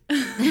brat.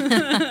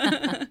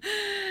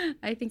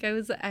 I think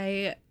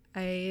I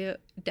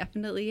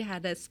definitely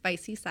had a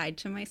spicy side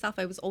to myself.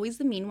 I was always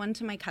the mean one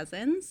to my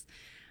cousins.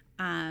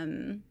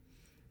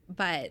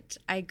 But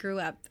I grew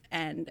up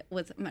and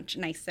was much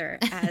nicer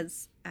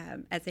as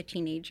a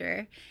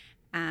teenager.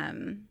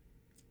 But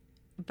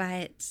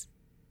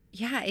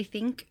yeah, I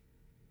think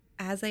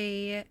as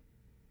I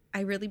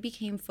really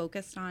became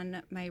focused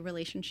on my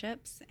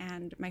relationships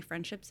and my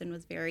friendships, and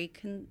was very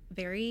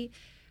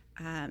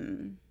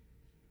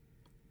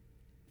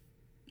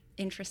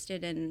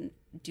interested in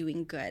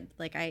doing good.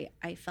 Like,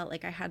 I felt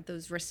like I had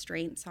those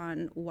restraints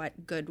on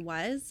what good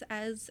was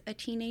as a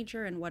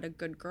teenager and what a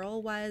good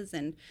girl was,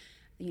 and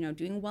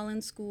doing well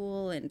in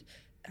school and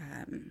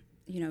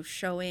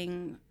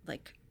showing,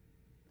 like,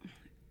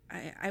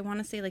 I want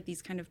to say, like,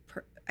 these kind of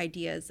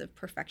ideas of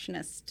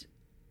perfectionist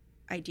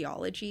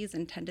ideologies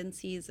and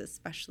tendencies,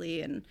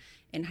 especially in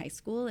high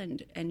school,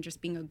 and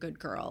just being a good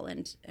girl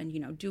and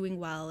doing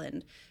well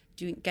and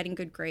getting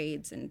good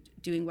grades and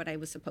doing what I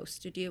was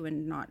supposed to do,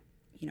 and not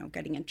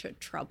getting into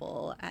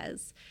trouble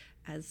as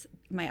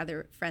my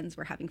other friends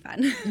were having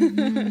fun.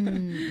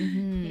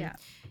 Yeah.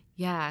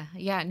 No,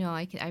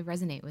 I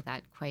resonate with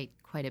that quite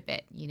a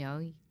bit.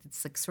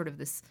 It's like sort of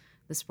this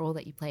this role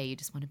that you play. You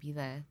just want to be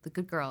the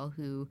good girl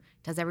who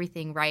does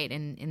everything right,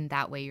 and in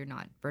that way you're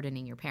not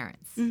burdening your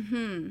parents.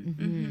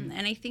 And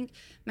I think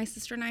my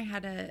sister and I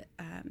had a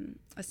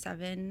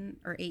 7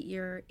 or 8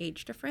 year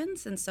age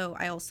difference, and so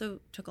I also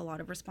took a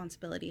lot of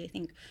responsibility, I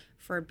think,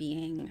 for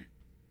being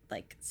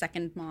like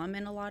second mom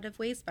in a lot of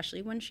ways,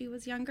 especially when she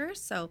was younger.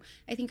 So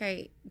I think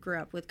I grew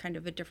up with kind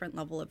of a different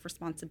level of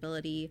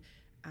responsibility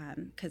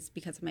because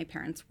of my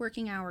parents'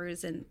 working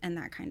hours and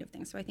that kind of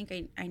thing. So I think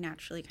I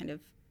naturally kind of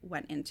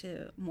went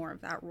into more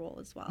of that role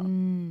as well.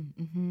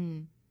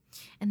 And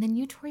then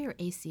you tore your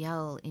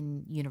ACL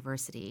in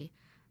university.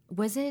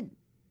 Was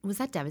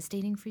that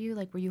devastating for you?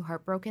 Like, were you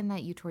heartbroken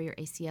that you tore your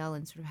ACL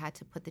and sort of had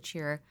to put the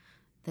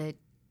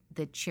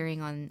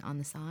cheering on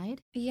the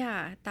side?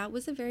 Yeah, that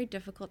was a very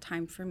difficult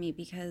time for me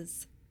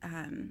because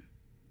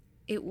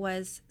it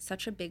was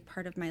such a big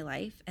part of my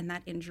life, and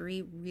that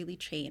injury really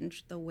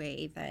changed the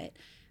way that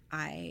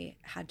I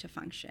had to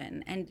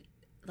function. And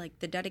like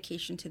the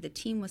dedication to the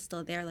team was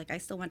still there. Like I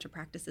still went to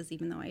practices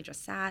even though I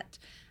just sat,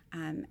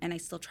 and I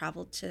still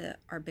traveled to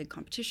our big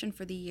competition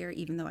for the year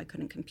even though I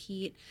couldn't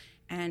compete.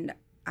 And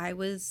it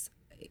was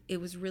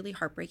really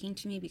heartbreaking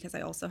to me because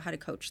I also had a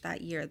coach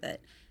that year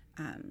that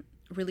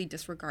really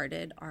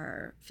disregarded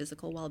our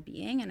physical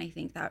well-being, and I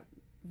think that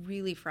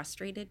really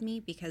frustrated me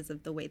because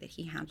of the way that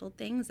he handled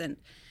things, and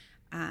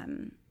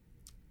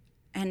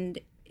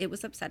it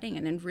was upsetting,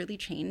 and it really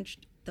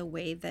changed the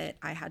way that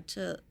I had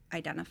to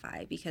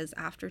identify, because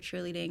after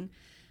cheerleading,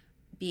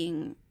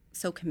 being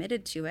so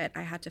committed to it,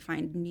 I had to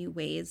find new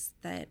ways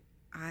that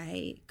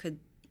I could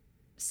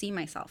see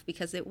myself,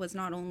 because it was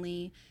not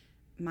only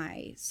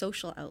my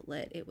social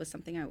outlet, it was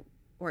something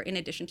or in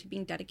addition to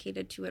being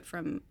dedicated to it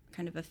from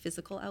kind of a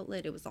physical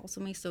outlet, it was also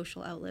my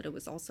social outlet.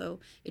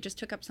 It just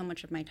took up so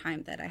much of my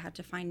time that I had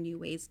to find new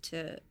ways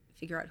to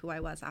figure out who I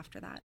was after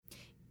that.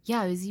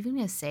 Yeah, I was even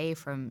going to say,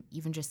 from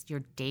even just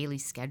your daily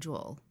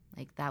schedule,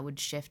 like that would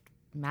shift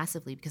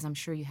massively, because I'm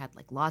sure you had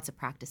like lots of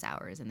practice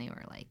hours and they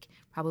were like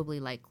probably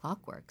like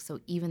clockwork.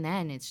 So even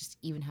then, it's just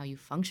even how you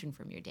function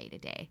from your day to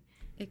day.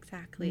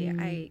 Exactly.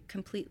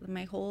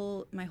 My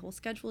whole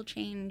schedule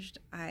changed.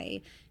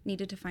 I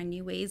needed to find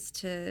new ways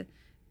to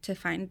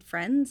find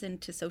friends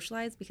and to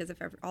socialize, because if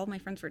all my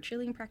friends were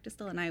cheerleading practice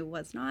still and I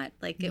was not,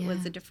 like it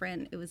was a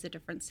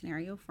different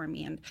scenario for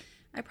me. And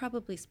I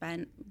probably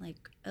spent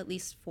like at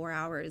least 4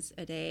 hours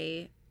a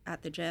day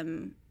at the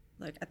gym,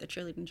 like at the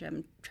cheerleading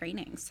gym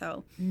training.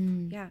 So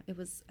yeah, it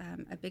was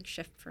a big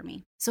shift for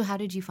me. So how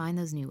did you find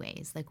those new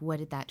ways? Like, what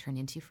did that turn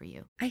into for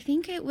you? I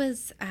think it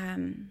was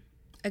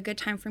a good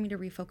time for me to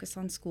refocus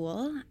on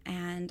school,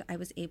 and I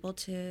was able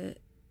to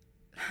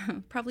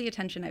probably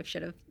attention I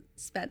should have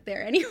spent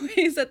there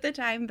anyways at the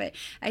time, but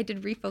I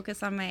did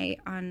refocus on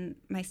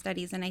my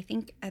studies. And I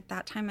think at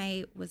that time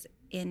I was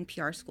in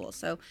PR school,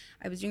 so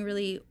I was doing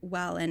really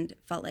well and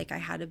felt like I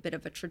had a bit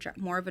of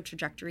more of a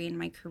trajectory in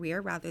my career,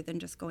 rather than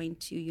just going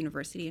to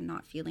university and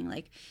not feeling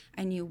like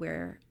I knew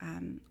where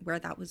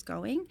that was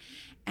going.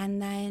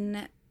 And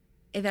then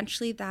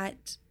eventually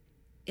that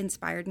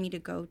inspired me to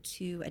go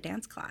to a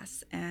dance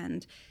class,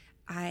 and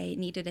I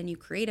needed a new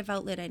creative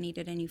outlet. I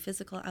needed a new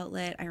physical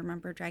outlet. I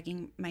remember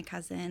dragging my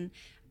cousin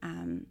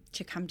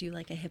to come do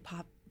like a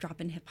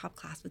drop-in hip-hop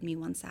class with me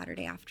one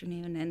Saturday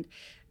afternoon, and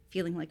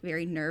feeling like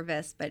very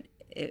nervous, but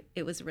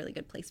it was a really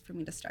good place for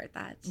me to start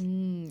that.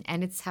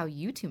 And it's how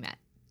you two met.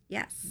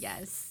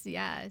 Yes.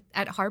 Yeah.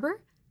 At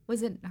Harbor?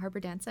 Was it Harbor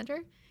Dance Center?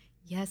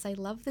 Yes, I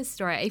love this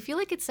story. I feel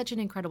like it's such an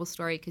incredible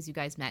story because you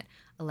guys met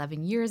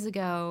 11 years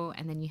ago,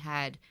 and then you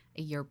had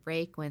a year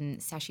break when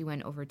Saschie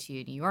went over to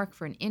New York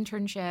for an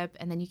internship,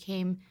 and then you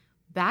came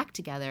back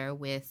together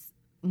with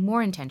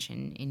more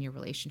intention in your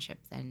relationship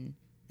than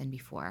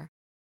before.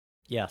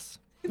 Yes.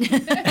 I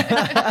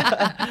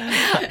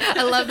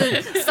love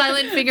the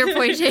silent finger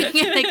pointing.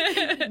 Like,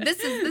 this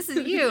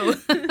is you.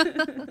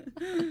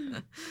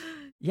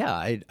 Yeah,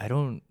 I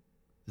don't.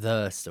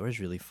 The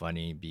story's really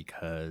funny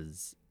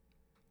because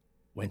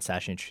when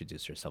Saschie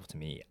introduced herself to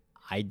me,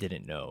 I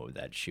didn't know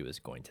that she was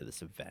going to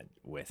this event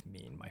with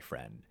me and my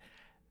friend.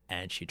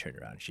 And she turned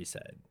around and she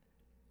said,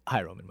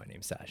 "Hi, Roman, my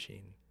name's Saschie."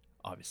 And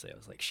obviously, I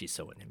was like, she's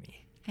so into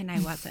me. And I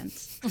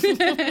wasn't.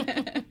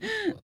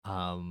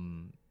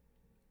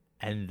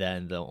 And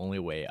then the only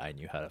way I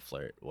knew how to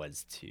flirt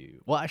was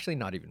actually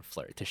not even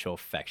flirt, to show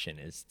affection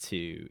is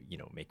to,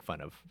 make fun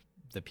of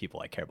the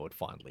people I care about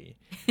fondly.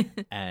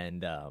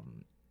 And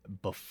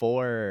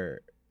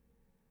before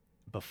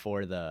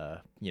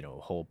the,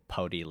 whole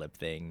pouty lip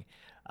thing,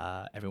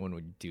 everyone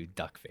would do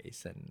duck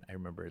face. And I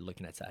remember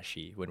looking at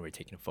Saschie when we were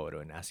taking a photo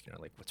and asking her,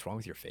 like, "What's wrong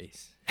with your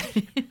face?"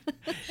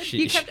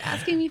 You kept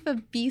asking me if a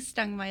bee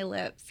stung my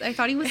lips. I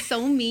thought he was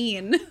so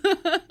mean.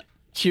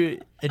 She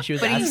was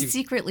but asking, he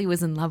secretly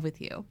was in love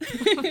with you.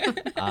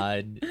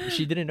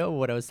 She didn't know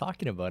what I was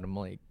talking about. I'm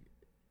like,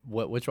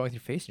 what's wrong with your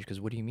face? And she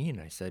goes, "What do you mean?"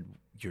 I said,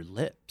 "Your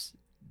lips,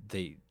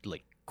 they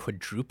like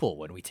quadruple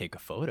when we take a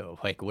photo.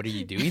 Like, what are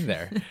you doing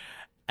there?"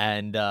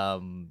 And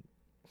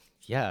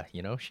yeah,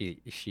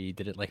 she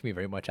didn't like me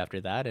very much after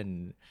that,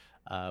 and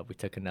we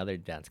took another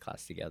dance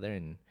class together.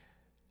 And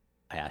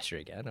I asked her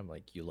again. I'm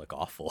like, you look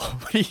awful.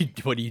 What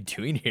are you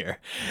doing here?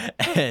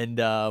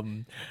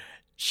 And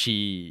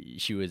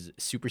she was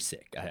super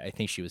sick. I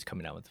think she was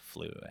coming out with the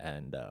flu,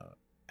 and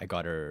I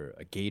got her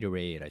a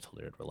Gatorade. I told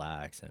her to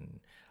relax, and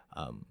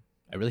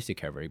I really took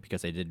care of her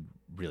because I did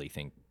really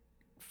think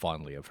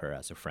fondly of her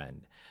as a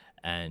friend.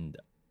 And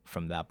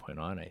from that point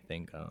on, I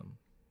think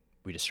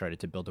we just started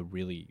to build a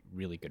really,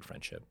 really good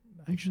friendship,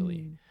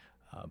 actually,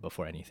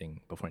 before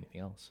anything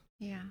else.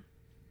 Yeah,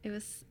 it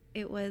was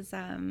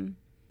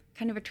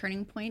kind of a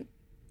turning point.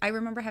 I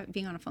remember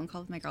being on a phone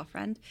call with my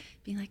girlfriend,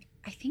 being like,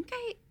 I think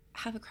I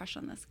have a crush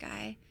on this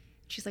guy.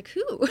 She's like,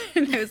 who?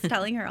 And I was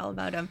telling her all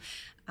about him.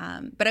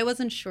 But I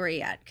wasn't sure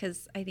yet,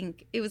 because I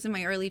think it was in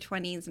my early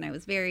 20s and I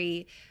was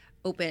very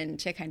open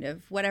to kind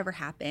of whatever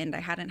happened. I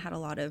hadn't had a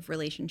lot of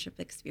relationship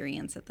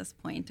experience at this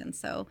point. And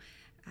so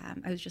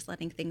I was just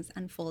letting things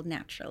unfold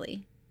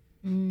naturally.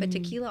 But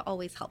tequila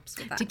always helps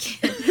with that.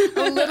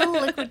 A little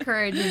liquid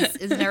courage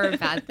is never a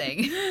bad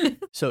thing.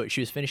 So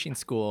she was finishing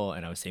school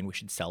and I was saying we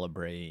should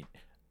celebrate.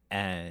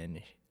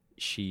 And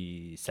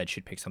she said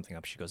she'd pick something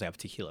up. She goes, I have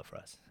tequila for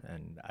us.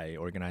 And I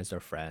organized our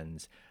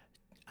friends.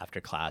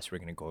 After class, we're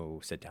going to go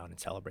sit down and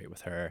celebrate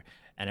with her.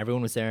 And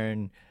everyone was there,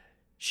 and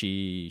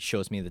she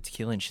shows me the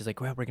tequila and she's like,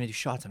 well, we're going to do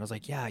shots. And I was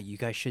like, yeah, you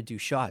guys should do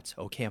shots.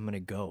 Okay, I'm going to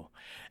go.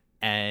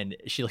 And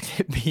she looked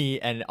at me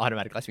and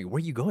automatically asked me, where are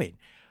you going?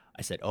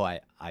 I said,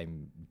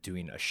 I'm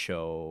doing a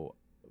show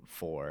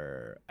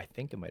for, I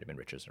think it might have been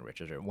Richards and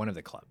Richards or one of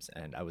the clubs.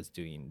 And I was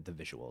doing the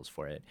visuals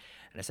for it.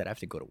 And I said, I have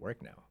to go to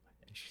work now.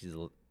 And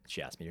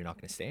she asked me, you're not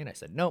going to stay? And I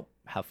said, no,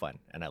 have fun.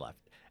 And I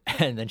left.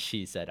 And then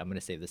she said, I'm going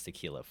to save this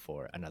tequila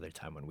for another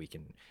time when we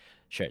can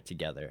share it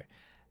together.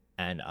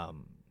 And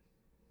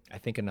I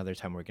think another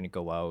time we're going to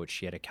go out.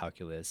 She had a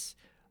calculus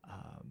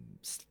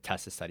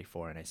test to study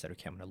for. And I said,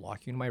 okay, I'm going to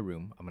lock you in my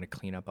room. I'm going to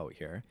clean up out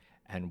here.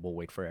 And we'll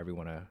wait for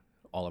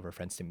all of our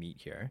friends to meet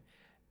here.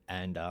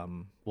 And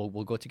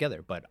we'll go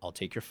together. But I'll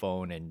take your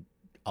phone and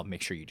I'll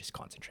make sure you just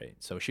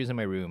concentrate. So she was in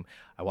my room.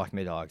 I walked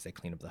my dogs. I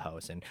cleaned up the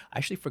house. And I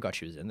actually forgot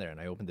she was in there. And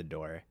I opened the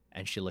door.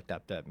 And she looked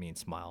up at me and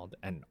smiled.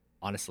 And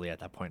honestly, at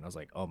that point, I was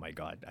like, oh my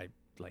God,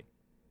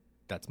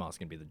 that smile's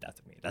gonna be the death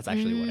of me. That's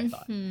actually what I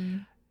thought.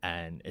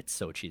 And it's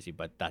so cheesy,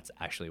 but that's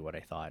actually what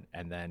I thought.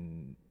 And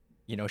then,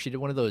 she did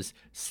one of those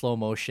slow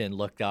motion,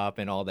 looked up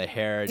and all the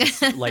hair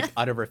just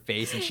out of her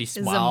face, and she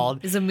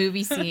smiled. It's a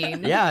movie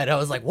scene. Yeah, and I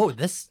was like, whoa,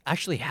 this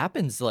actually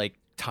happens. Like,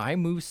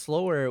 time moves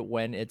slower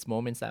when it's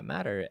moments that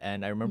matter.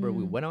 And I remember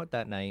we went out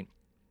that night.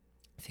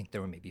 I think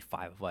there were maybe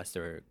 5 of us.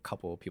 There were a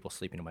couple of people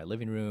sleeping in my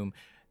living room.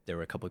 There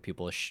were a couple of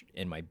people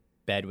in my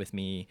bed with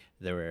me.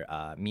 There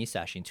were me,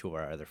 Saschie, and 2 of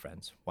our other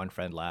friends. One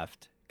friend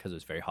left because it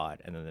was very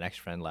hot, and then the next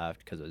friend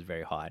left because it was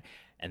very hot,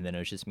 and then it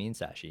was just me and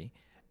Saschie.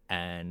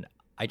 And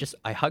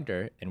I hugged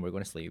her, and we were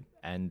going to sleep.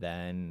 And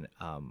then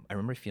I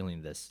remember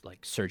feeling this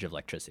surge of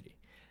electricity,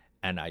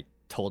 and I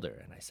told her,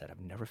 and I said,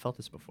 I've never felt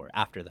this before.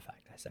 After the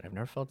fact, I said, I've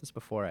never felt this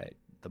before.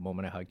 The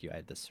moment I hugged you, I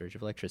had this surge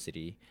of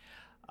electricity.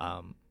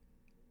 And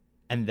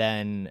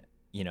then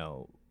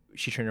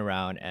she turned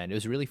around, and it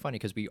was really funny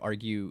because we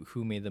argue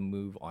who made the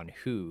move on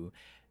who.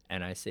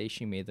 And I say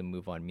she made the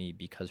move on me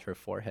because her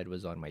forehead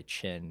was on my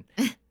chin.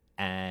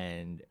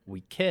 And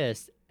we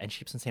kissed, and she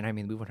keeps on saying I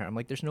made the move on her. I'm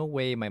like, there's no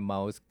way my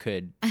mouth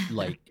could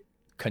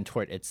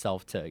contort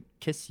itself to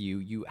kiss you.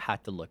 You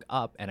had to look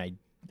up, and I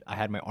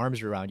had my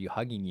arms around you,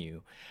 hugging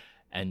you.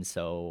 And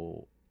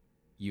so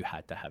you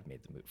had to have made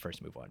the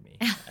first move on me.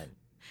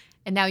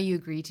 And now you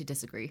agree to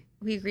disagree.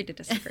 We agreed to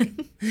disagree.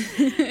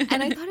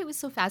 And I thought it was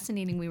so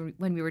fascinating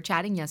when we were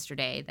chatting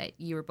yesterday that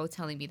you were both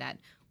telling me that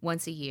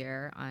once a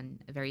year around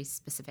a very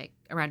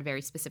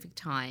specific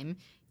time,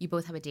 you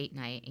both have a date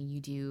night and you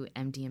do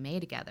MDMA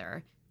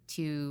together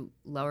to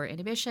lower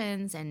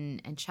inhibitions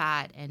and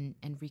chat and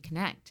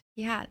reconnect.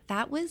 Yeah,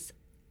 that was,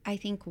 I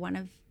think, one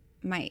of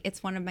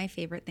my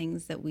favorite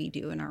things that we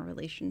do in our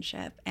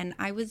relationship. And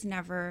I was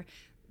never,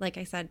 like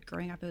I said,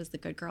 growing up, I was the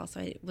good girl.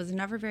 So I was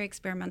never very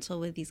experimental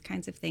with these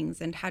kinds of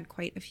things and had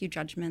quite a few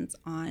judgments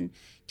on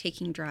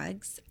taking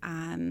drugs.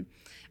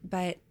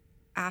 But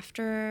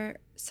after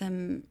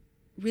some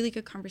really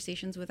good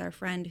conversations with our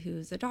friend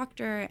who's a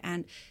doctor,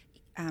 and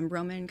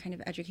Roman kind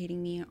of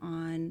educating me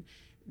on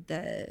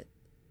the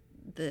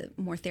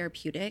more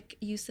therapeutic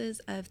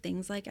uses of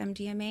things like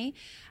MDMA,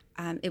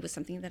 it was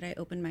something that I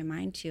opened my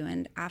mind to.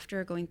 And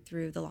after going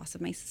through the loss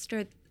of my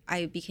sister,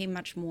 I became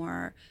much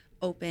more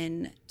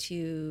open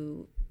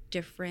to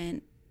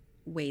different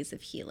ways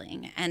of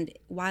healing. And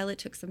while it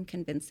took some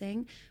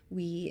convincing,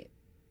 we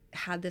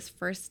had this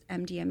first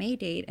MDMA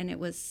date, and it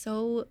was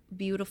so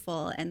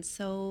beautiful and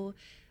so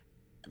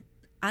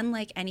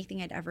unlike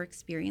anything I'd ever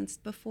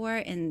experienced before.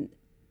 And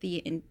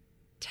the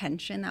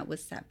intention that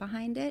was set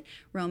behind it,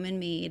 Roman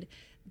made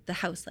the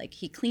house,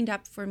 he cleaned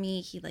up for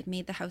me. He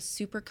made the house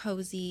super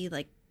cozy,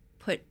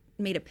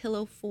 made a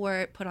pillow for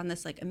it, put on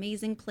this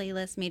amazing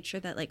playlist, made sure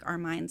that our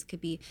minds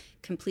could be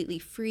completely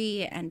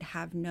free and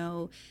have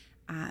no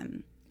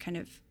kind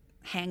of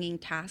hanging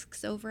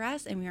tasks over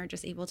us, and we were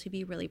just able to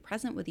be really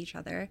present with each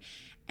other.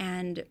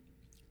 And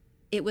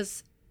it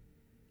was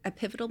a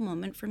pivotal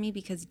moment for me,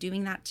 because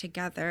doing that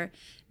together,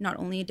 not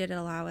only did it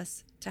allow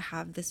us to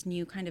have this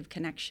new kind of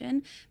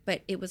connection,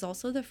 but it was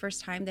also the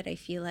first time that I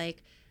feel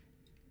like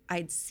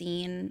I'd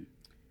seen,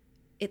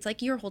 it's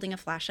like you're holding a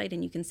flashlight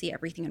and you can see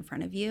everything in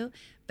front of you,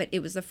 but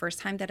it was the first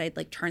time that I'd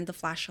like turned the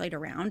flashlight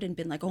around and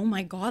been like, oh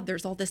my God,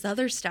 there's all this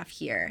other stuff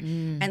here.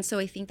 And so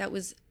I think that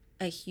was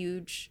a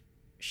huge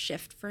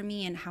shift for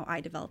me in how I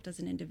developed as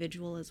an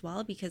individual as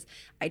well, because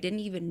I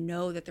didn't even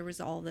know that there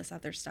was all this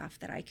other stuff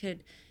that I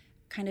could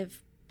kind of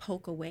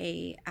poke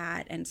away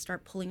at and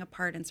start pulling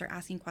apart and start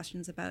asking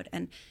questions about.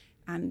 And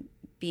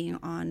being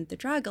on the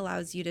drug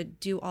allows you to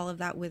do all of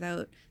that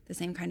without the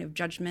same kind of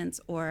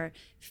judgments or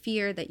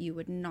fear that you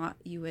would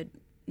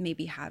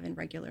maybe have in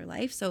regular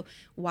life. So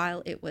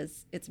while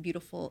it's a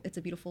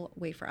beautiful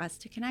way for us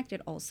to connect,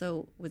 it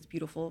also was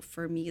beautiful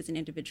for me as an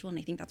individual. And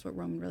I think that's what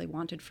Roman really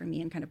wanted from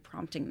me in kind of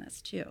prompting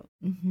this too.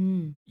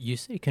 You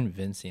say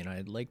convincing.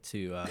 I'd like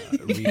to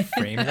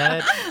reframe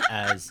that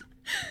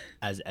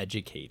as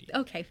educating.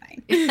 Okay,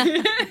 fine.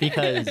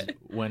 Because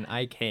when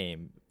I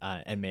came,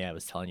 and May, I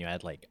was telling you, I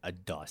had like a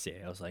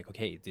dossier. I was like,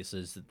 okay, this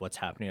is what's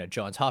happening at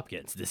Johns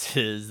Hopkins. This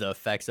is the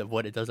effects of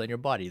what it does on your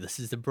body. This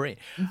is the brain.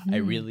 I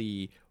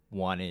really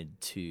wanted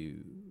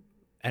to,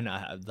 and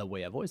the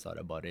way I've always thought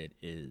about it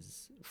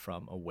is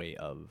from a way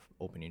of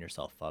opening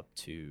yourself up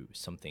to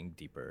something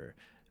deeper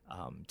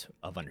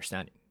of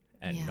understanding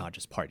and not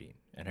just partying.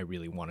 And I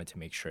really wanted to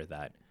make sure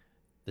that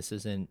this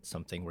isn't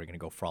something we're going to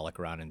go frolic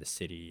around in the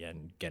city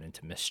and get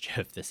into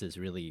mischief. This is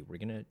really, we're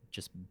going to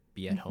just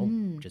be at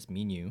home, just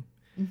me and you,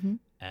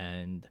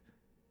 and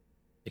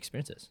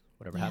experience this,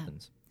 whatever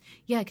happens.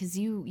 Yeah, because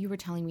you were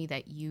telling me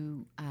that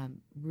you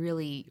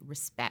really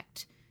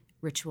respect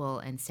ritual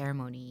and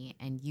ceremony,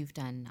 and you've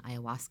done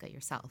ayahuasca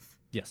yourself.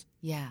 Yes.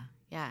 Yeah.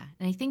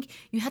 And I think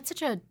you had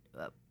such a,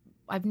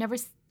 I've never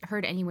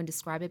heard anyone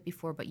describe it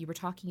before, but you were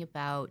talking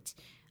about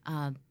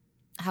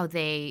how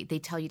they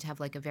tell you to have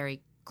like a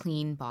very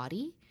clean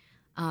body.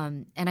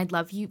 And I'd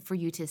love for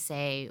you to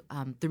say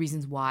the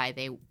reasons why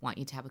they want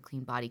you to have a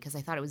clean body, because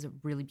I thought it was a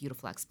really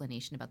beautiful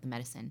explanation about the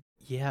medicine.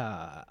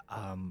 Yeah.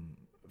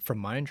 From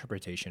my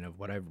interpretation of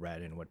what I've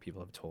read and what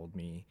people have told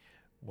me,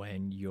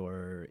 when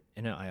you're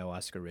in an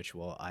ayahuasca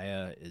ritual,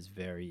 Aya is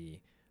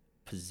very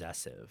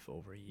possessive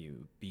over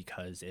you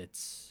because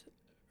it's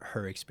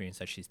her experience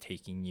that she's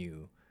taking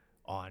you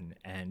on.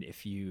 And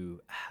if you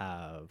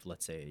have,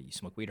 let's say, you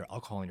smoke weed or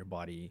alcohol in your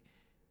body,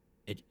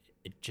 it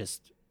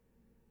just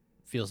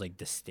feels like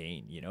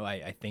disdain. You know,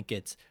 I think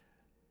it's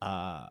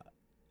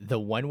the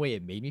one way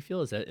it made me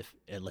feel is that if,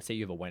 let's say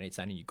you have a one night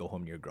stand and you go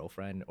home to your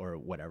girlfriend or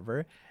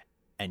whatever,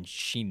 and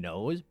she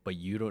knows, but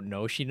you don't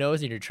know she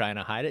knows, and you're trying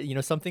to hide it, you know,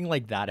 something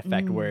like that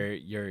effect where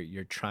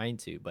you're trying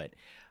to, but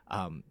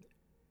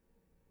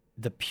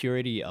the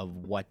purity of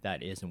what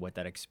that is and what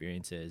that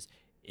experience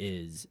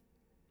is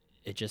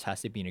it just has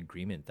to be an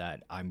agreement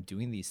that I'm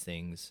doing these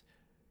things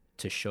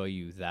to show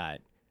you that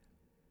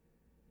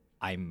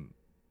I'm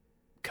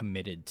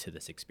committed to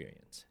this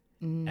experience.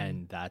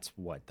 And that's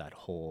what that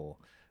whole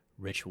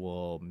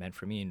ritual meant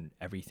for me, and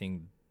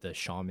everything the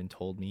shaman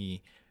told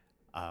me.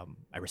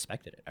 I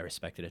respected it. I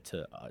respected it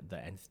to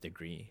the nth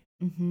degree.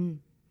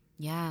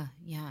 Yeah.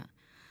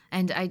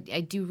 And I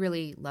do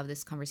really love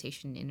this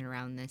conversation in and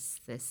around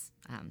this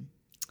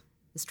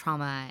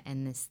trauma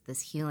and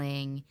this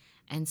healing.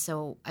 And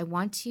so I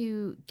want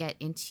to get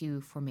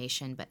into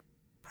formation, but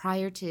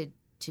prior to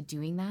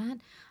doing that,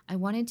 I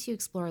wanted to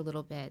explore a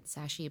little bit,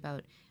 Saschie,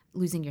 about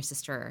losing your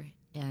sister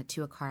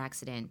to a car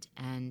accident,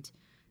 and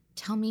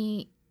tell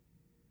me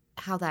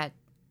how that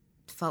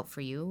felt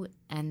for you,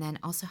 and then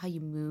also how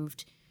you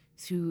moved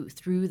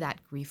through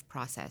that grief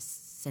process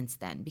since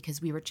then,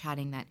 because we were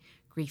chatting that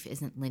grief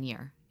isn't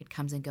linear. It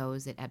comes and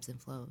goes, it ebbs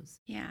and flows.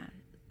 Yeah.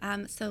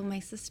 So my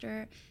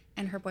sister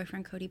and her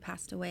boyfriend Cody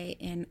passed away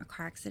in a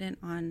car accident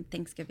on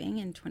Thanksgiving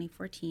in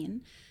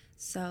 2014.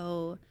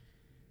 So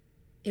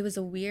it was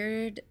a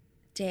weird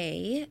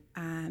day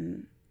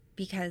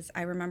because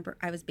I remember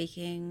I was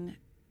baking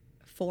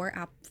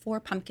four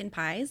pumpkin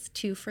pies,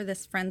 2 for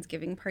this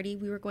Friendsgiving party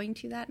we were going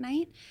to that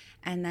night,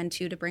 and then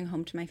 2 to bring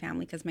home to my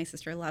family because my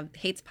sister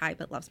hates pie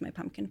but loves my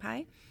pumpkin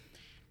pie.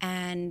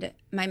 And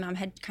my mom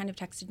had kind of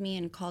texted me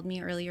and called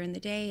me earlier in the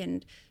day,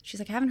 and she's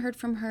like, I haven't heard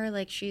from her.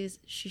 Like she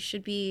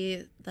should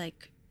be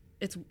like,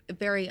 it's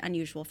very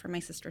unusual for my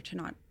sister to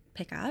not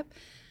pick up.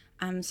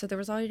 So there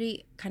was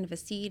already kind of a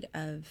seed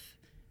of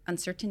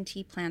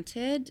uncertainty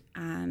planted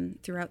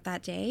throughout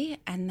that day,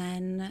 and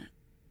then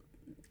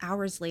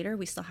hours later,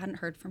 we still hadn't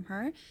heard from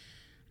her.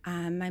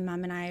 My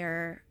mom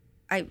and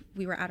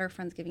we were at our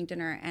Friendsgiving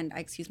dinner, and I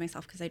excused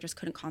myself because I just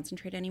couldn't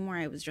concentrate anymore.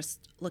 I was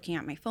just looking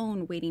at my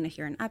phone, waiting to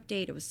hear an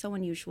update. It was so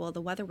unusual. The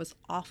weather was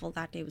awful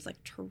that day. It was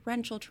like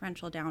torrential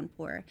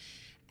downpour.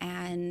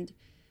 And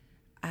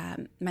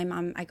my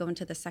mom, I go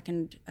into the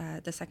second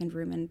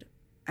room, and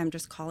I'm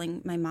just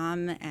calling my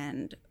mom,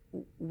 and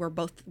we're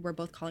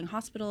both calling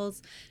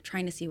hospitals,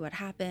 trying to see what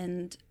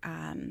happened,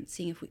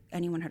 seeing if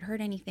anyone had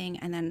heard anything.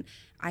 And then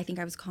I think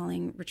I was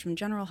calling Richmond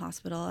General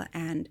Hospital,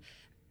 and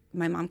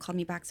my mom called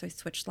me back, so I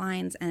switched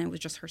lines, and it was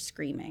just her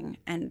screaming,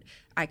 and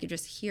I could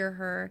just hear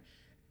her.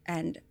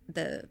 And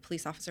the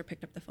police officer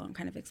picked up the phone,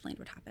 kind of explained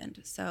what happened.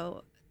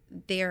 So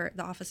the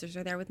officers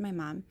are there with my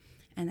mom,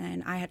 and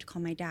then I had to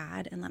call my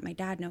dad and let my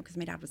dad know, because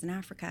my dad was in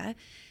Africa,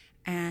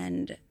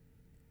 and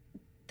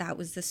that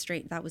was a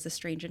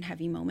strange and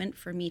heavy moment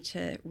for me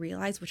to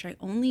realize, which I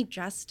only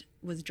just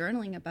was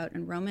journaling about.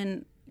 And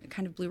Roman,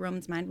 kind of blew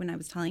Roman's mind when I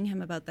was telling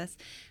him about this,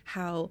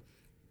 how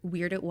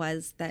weird it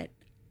was that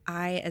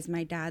I, as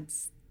my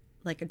dad's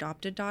like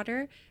adopted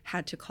daughter,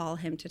 had to call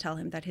him to tell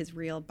him that his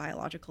real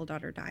biological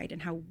daughter died,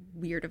 and how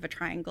weird of a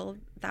triangle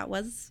that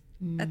was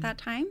at that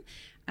time.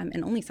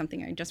 And only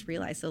something I just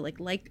realized. So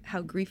like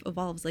how grief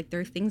evolves, like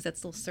there are things that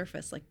still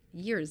surface like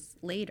years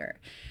later.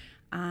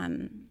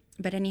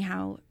 But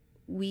anyhow,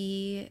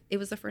 it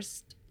was the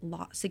first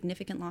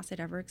significant loss I'd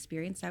ever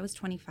experienced. I was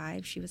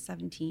 25, she was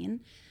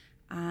 17.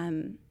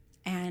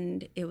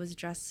 And it was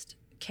just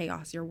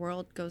chaos. Your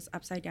world goes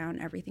upside down,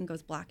 everything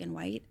goes black and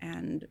white.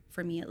 And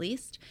for me, at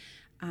least,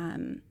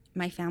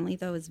 my family,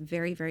 though, is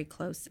very, very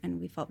close,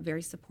 and we felt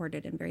very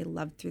supported and very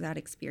loved through that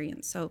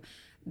experience. So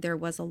there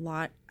was a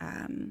lot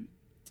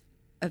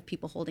of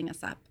people holding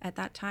us up at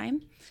that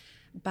time.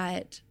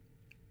 But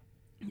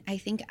I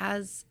think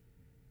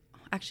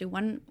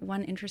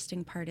one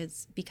interesting part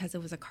is, because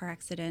it was a car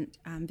accident,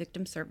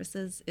 victim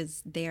services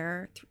is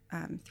there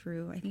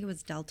through, I think it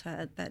was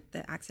Delta that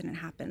the accident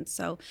happened.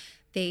 So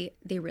they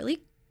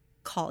really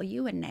call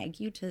you and nag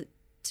you to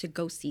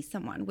go see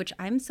someone, which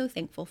I'm so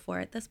thankful for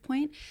at this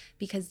point,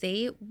 because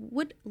they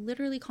would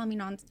literally call me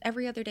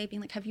every other day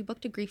being like, have you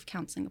booked a grief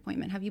counseling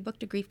appointment? Have you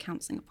booked a grief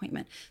counseling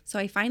appointment? So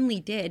I finally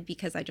did,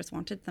 because I just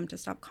wanted them to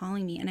stop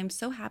calling me. And I'm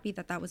so happy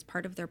that was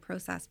part of their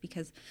process,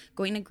 because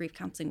going to grief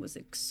counseling was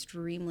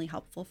extremely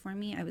helpful for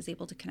me. I was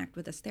able to connect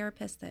with this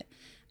therapist that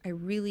I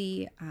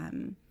really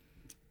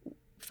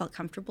felt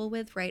comfortable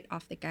with right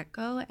off the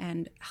get-go,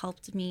 and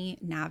helped me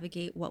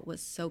navigate what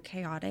was so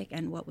chaotic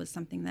and what was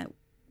something that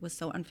was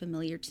so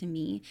unfamiliar to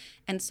me,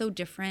 and so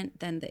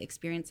different than the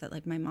experience that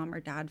like my mom or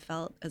dad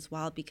felt as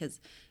well, because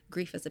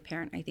grief as a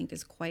parent, I think,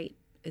 is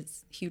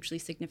hugely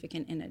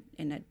significant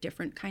in a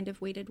different kind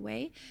of weighted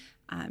way.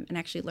 And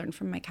actually learned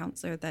from my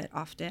counselor that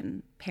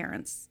often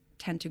parents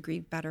tend to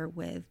grieve better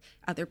with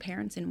other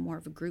parents in more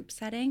of a group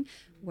setting,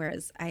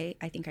 whereas I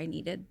think I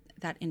needed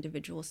that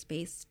individual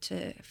space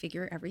to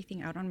figure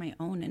everything out on my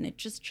own. And it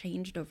just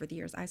changed over the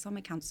years. I saw my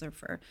counselor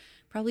for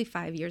probably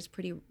 5 years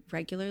pretty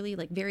regularly,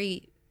 like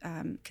very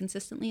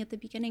consistently at the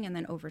beginning, and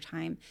then over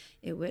time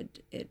it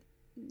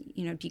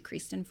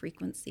decreased in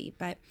frequency.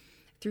 But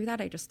through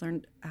that, I just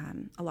learned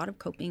a lot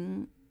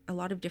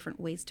of different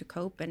ways to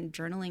cope, and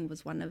journaling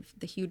was one of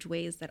the huge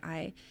ways that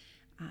I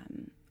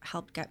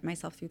helped get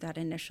myself through that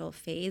initial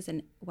phase.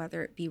 And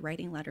whether it be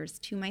writing letters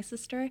to my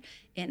sister,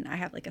 and I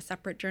have like a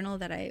separate journal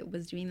that I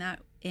was doing that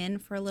in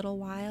for a little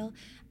while,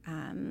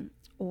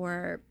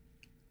 or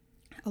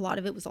a lot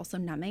of it was also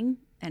numbing.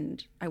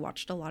 And I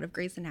watched a lot of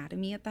Grey's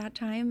Anatomy at that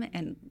time,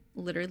 and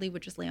literally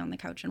would just lay on the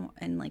couch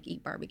and like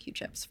eat barbecue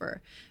chips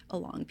for a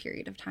long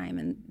period of time.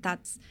 And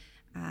that's,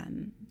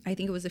 I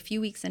think it was a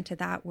few weeks into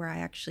that where I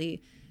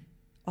actually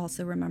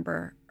also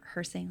remember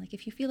her saying, like,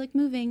 if you feel like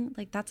moving,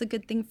 like that's a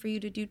good thing for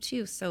you to do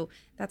too. So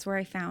that's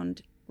where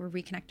we're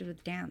reconnected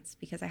with dance,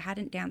 because I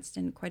hadn't danced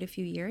in quite a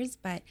few years,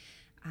 but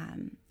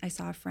I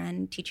saw a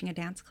friend teaching a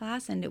dance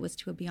class, and it was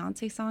to a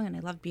Beyonce song, and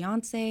I love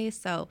Beyonce.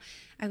 So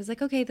I was like,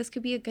 okay, this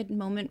could be a good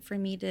moment for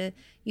me to,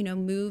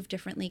 move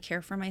differently,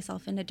 care for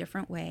myself in a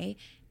different way.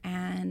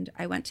 And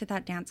I went to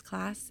that dance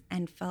class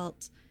and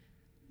felt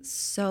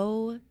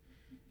so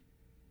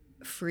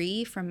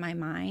free from my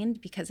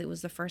mind, because it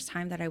was the first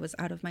time that I was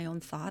out of my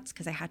own thoughts,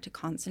 because I had to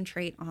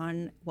concentrate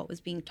on what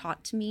was being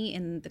taught to me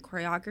in the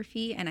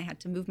choreography, and I had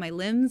to move my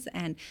limbs,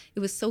 and it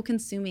was so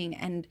consuming.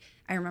 And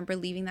I remember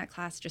leaving that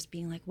class just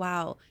being like,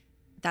 wow,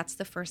 that's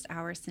the first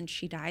hour since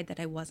she died that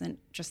I wasn't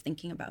just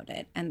thinking about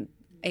it. And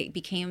it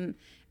became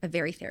a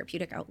very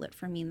therapeutic outlet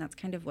for me, and that's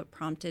kind of what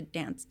prompted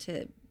dance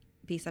to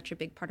be such a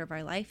big part of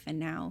our life, and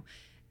now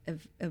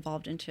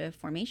evolved into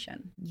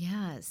formation.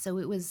 Yeah, so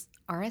it was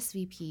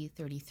RSVP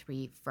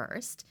 33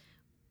 first,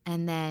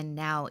 and then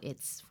now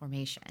it's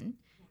formation,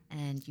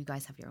 and you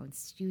guys have your own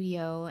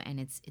studio,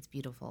 and it's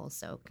beautiful.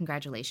 So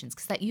congratulations,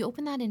 because you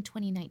opened that in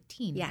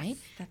 2019, yes, right?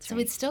 That's so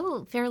right. it's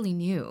still fairly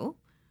new.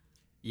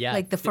 Yeah,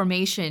 like the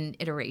formation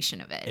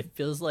iteration of it. It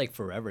feels like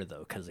forever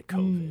though, because of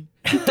COVID.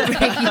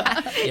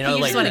 You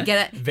just want to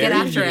get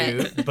after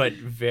it, but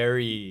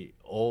very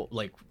old,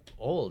 like.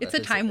 Old. It's a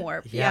time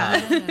warp. Yeah.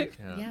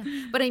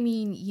 But I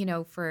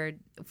mean, for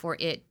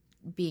it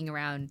being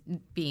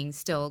around, being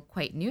still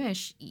quite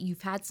newish,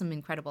 you've had some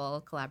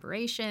incredible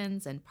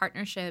collaborations and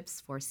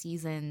partnerships, 4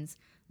 Seasons,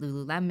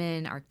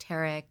 Lululemon,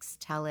 Arc'teryx,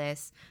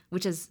 TELUS,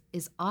 which is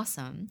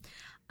awesome.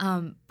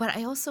 But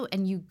I also,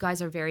 and you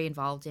guys are very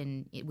involved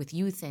with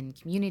youth and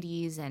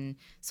communities, and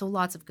so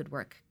lots of good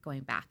work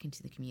going back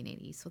into the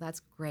community. So that's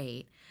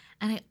great.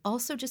 And I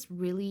also just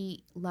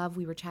really love,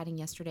 we were chatting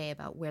yesterday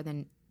about where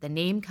the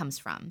name comes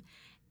from.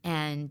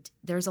 And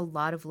there's a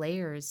lot of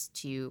layers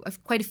to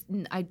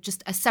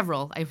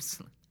several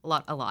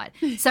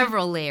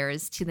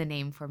layers to the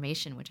name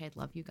formation, which I'd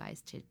love you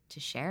guys to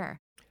share.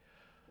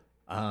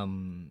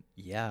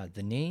 Yeah,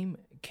 the name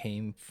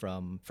came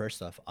from,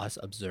 first off, us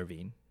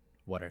observing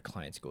what our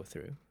clients go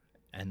through.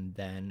 And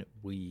then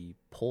we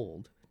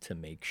polled to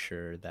make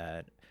sure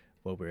that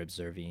what we're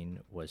observing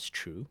was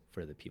true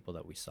for the people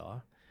that we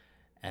saw.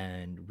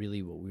 And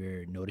really what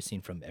we're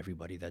noticing from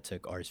everybody that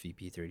took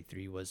RSVP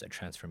 33 was a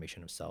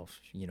transformation of self.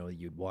 You know,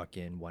 you'd walk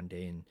in one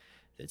day and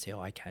they'd say,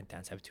 oh, I can't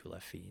dance, I have 2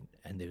 left feet.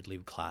 And they would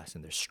leave class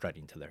and they're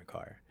strutting to their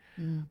car.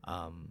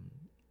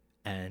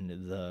 And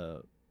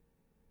the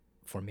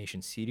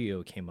formation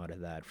studio came out of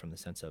that from the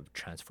sense of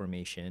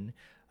transformation,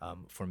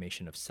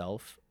 formation of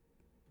self,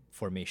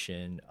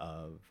 formation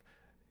of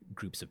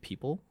groups of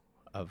people,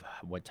 of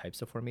what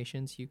types of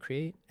formations you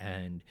create,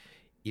 and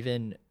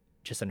even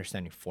just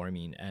understanding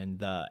forming. And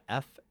the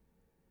F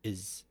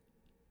is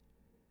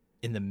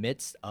in the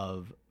midst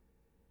of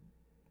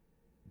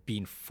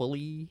being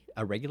fully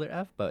a regular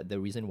F, but the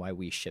reason why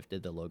we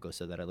shifted the logo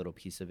so that a little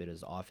piece of it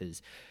is off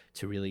is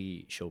to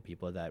really show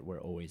people that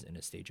we're always in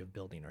a stage of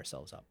building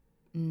ourselves up,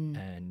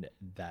 and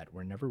that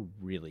we're never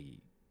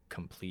really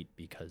complete,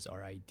 because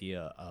our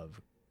idea of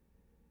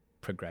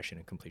progression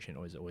and completion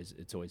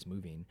it's always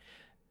moving.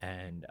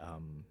 And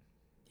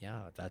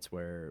yeah, that's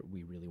where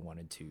we really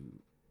wanted to,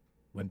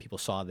 when people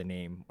saw the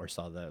name or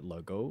saw the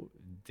logo,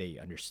 they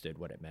understood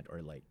what it meant,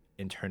 or like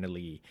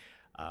internally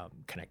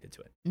connected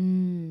to it.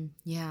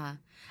 Yeah.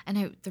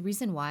 And the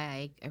reason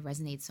why I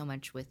resonate so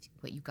much with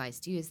what you guys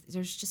do is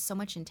there's just so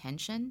much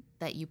intention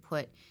that you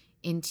put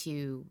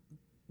into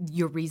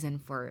your reason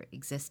for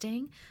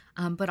existing.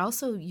 But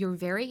also you're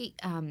very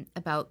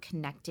about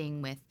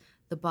connecting with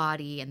the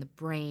body and the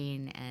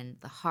brain and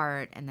the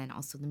heart, and then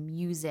also the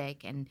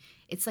music. And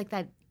it's like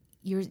that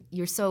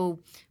you're so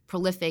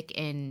prolific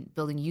in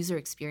building user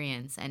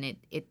experience, and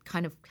it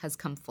kind of has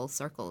come full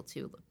circle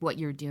to what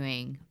you're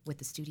doing with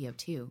the studio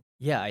too.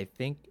 Yeah, I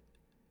think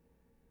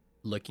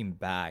looking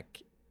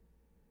back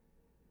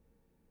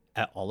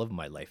at all of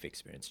my life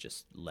experience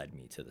just led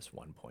me to this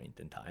one point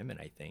in time. And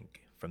I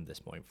think from this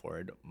point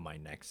forward, my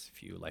next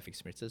few life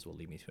experiences will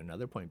lead me to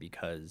another point,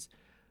 because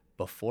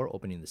before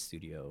opening the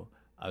studio,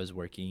 I was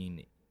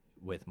working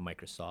with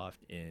Microsoft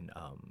in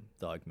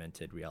the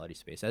augmented reality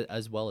space,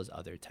 as well as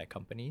other tech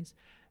companies,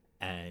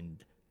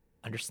 and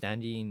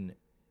understanding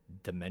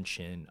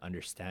dimension,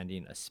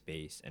 understanding a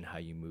space and how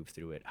you move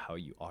through it, how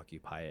you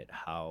occupy it,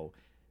 how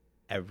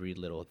every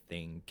little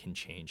thing can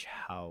change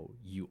how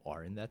you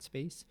are in that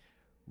space,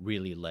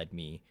 really led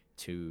me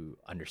to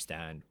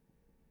understand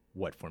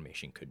what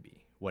formation could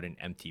be, what an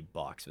empty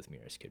box with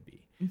mirrors could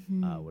be,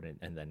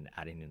 and then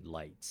adding in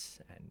lights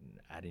and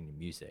adding in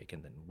music,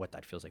 and then what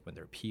that feels like when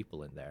there are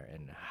people in there,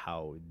 and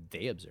how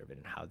they observe it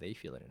and how they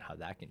feel it and how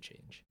that can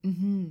change.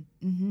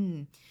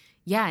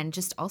 Yeah, and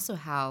just also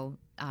how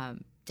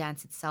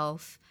dance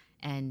itself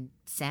and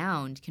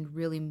sound can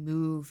really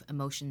move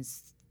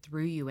emotions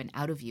through you and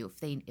out of you.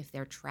 If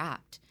they're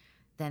trapped,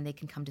 then they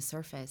can come to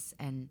surface,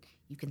 and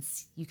you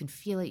can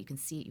feel it, you can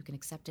see it, you can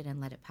accept it,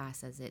 and let it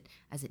pass as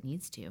it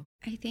needs to.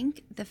 I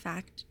think the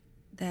fact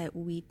that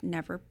we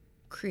never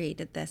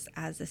created this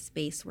as a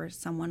space where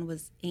someone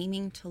was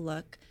aiming to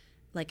look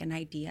like an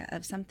idea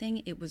of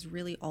something, it was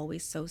really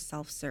always so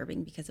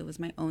self-serving, because it was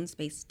my own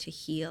space to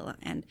heal,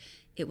 and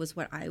it was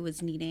what I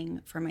was needing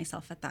for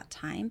myself at that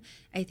time.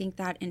 I think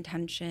that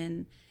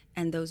intention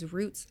and those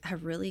roots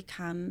have really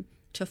come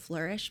to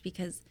flourish,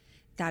 because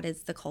that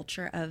is the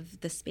culture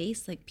of the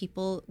space. Like,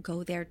 people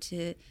go there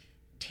to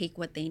take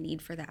what they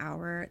need for the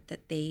hour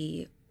that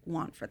they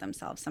want for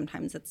themselves.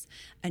 Sometimes it's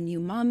a new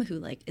mom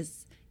who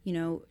is,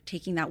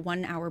 taking that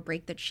 1 hour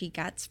break that she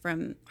gets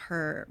from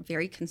her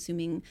very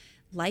consuming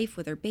life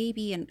with her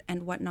baby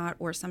and whatnot.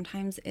 Or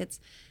sometimes it's,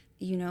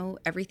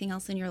 everything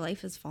else in your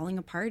life is falling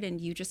apart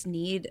and you just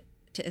need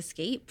to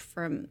escape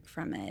from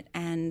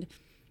it.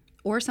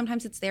 Or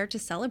sometimes it's there to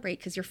celebrate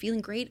because you're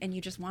feeling great and you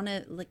just want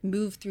to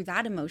move through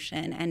that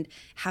emotion and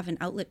have an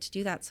outlet to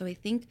do that. So I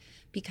think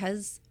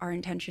because our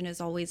intention is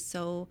always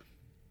so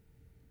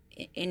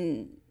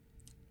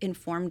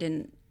informed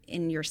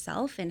in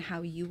yourself and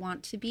how you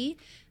want to be,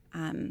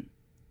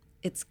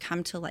 it's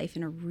come to life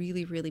in a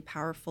really, really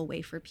powerful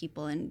way for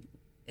people. And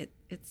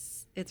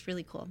it's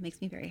really cool. It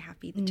makes me very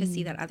happy to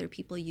see that other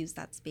people use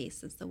that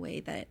space as the way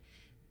that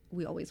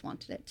we always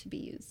wanted it to be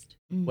used.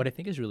 What I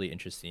think is really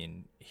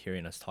interesting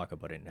hearing us talk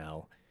about it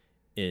now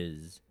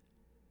is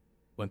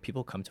when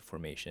people come to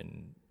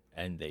formation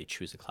and they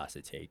choose a class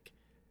to take,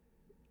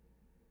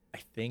 I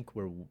think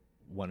we're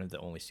one of the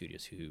only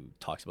studios who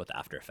talks about the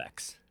after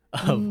effects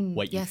of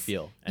what you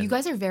feel. And you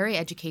guys are very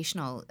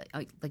educational,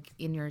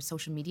 in your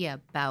social media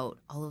about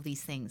all of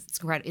these things.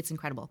 It's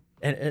incredible.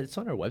 And it's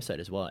on our website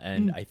as well.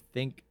 And I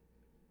think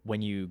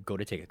when you go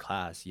to take a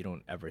class, you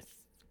don't ever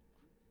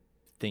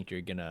think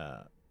you're going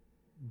to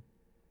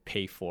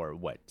pay for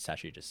what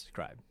Saschie just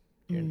described.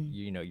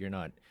 You're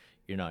not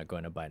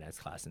going to buy a dance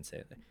class and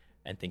say,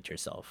 and think to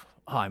yourself,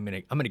 oh, I'm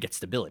gonna get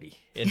stability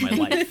in my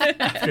life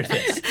after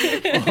this,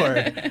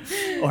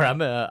 or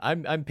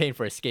I'm paying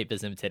for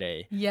escapism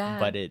today. Yeah.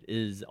 But it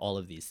is all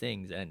of these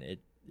things, and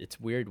it's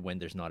weird when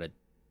there's not a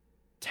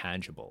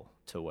tangible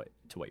to what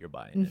you're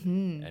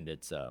buying, and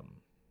it's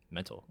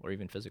mental or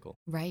even physical.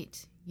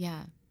 Right.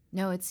 Yeah.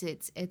 No, it's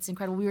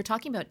incredible. We were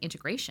talking about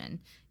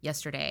integration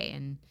yesterday,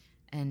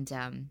 and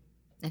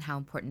how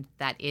important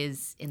that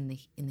is in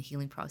the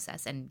healing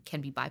process and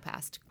can be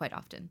bypassed quite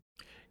often.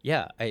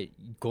 Yeah,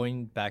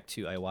 going back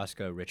to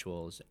ayahuasca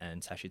rituals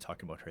and Saschie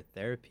talking about her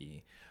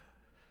therapy,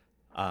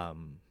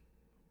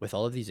 with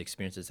all of these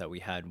experiences that we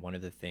had, one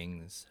of the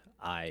things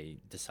I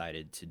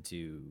decided to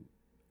do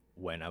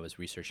when I was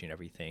researching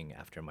everything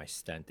after my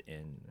stint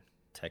in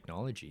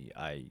technology,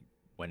 I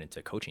went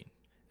into coaching,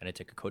 and I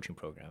took a coaching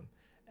program.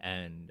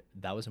 And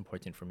that was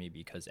important for me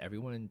because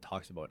everyone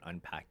talks about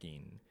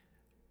unpacking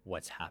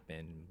what's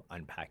happened,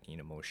 unpacking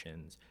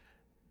emotions,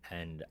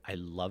 and I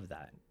love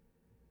that.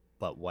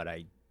 But what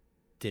I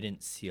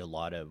didn't see a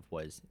lot of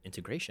was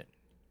integration.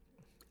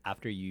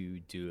 After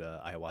you do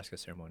a ayahuasca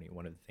ceremony,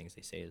 one of the things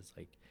they say is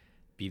like,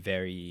 be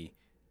very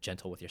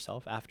gentle with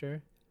yourself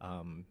after.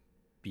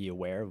 Be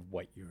aware of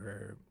what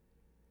you're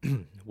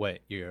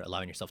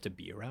allowing yourself to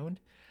be around,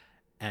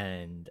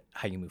 and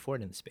how you move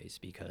forward in the space.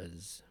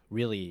 Because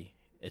really,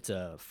 it's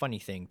a funny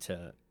thing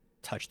to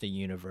touch the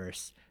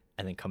universe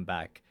and then come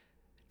back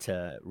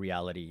to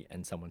reality,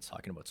 and someone's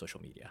talking about social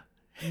media.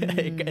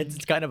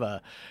 It's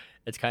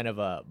kind of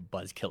a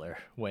buzz killer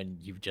when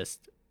you've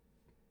just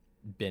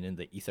been in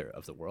the ether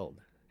of the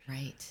world.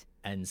 Right.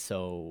 And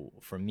so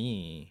for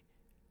me,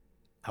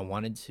 I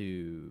wanted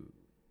to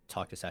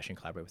talk to Saschie and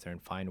collaborate with her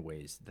and find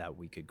ways that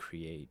we could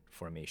create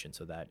formation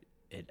so that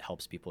it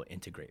helps people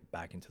integrate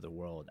back into the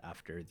world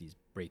after these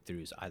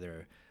breakthroughs,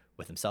 either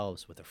with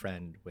themselves, with a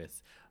friend,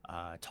 with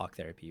talk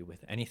therapy,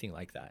 with anything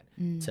like that,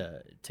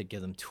 to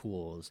give them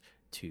tools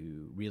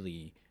to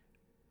really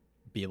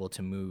be able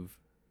to move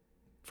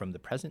from the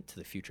present to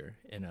the future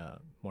in a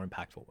more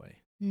impactful way.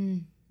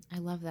 I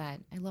love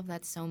that. I love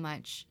that so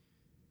much.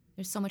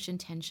 There's so much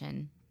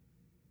intention.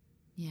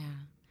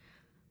 Yeah.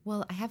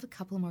 Well, I have a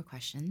couple more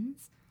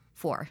questions.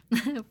 Four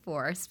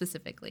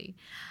specifically.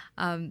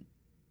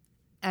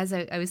 As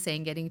I was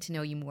saying, getting to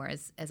know you more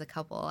as a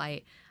couple,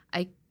 I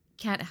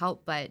can't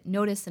help but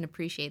notice and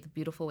appreciate the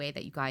beautiful way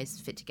that you guys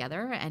fit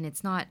together. And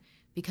it's not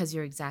because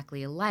you're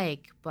exactly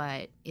alike,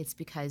 but it's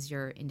because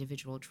your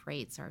individual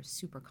traits are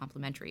super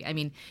complementary. I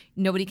mean,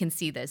 nobody can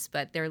see this,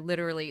 but they're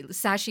literally,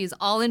 Saschie is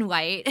all in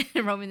white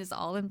and Roman is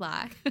all in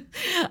black.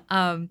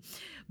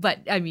 But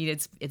I mean,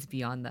 it's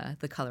beyond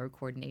the color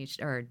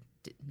coordination, or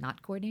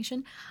not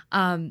coordination.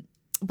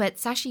 But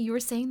Saschie, you were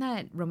saying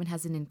that Roman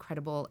has an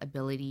incredible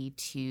ability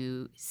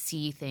to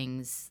see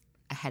things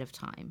ahead of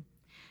time.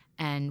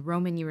 And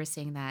Roman, you were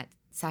saying that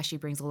Saschie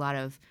brings a lot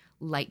of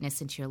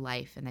lightness into your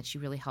life and that she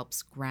really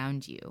helps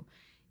ground you.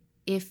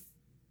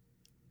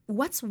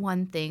 What's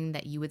one thing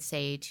that you would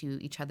say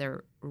to each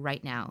other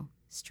right now,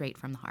 straight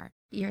from the heart?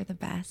 You're the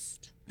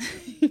best.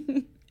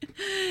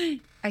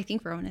 I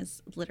think Rowan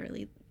is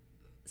literally,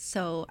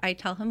 so I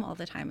tell him all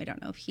the time, I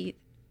don't know if he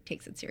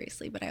takes it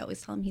seriously, but I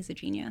always tell him he's a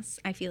genius.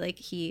 I feel like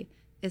he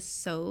is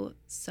so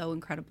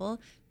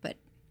incredible, but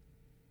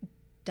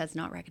does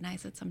not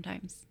recognize it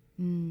sometimes.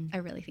 I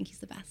really think he's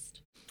the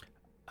best.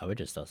 I would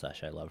just tell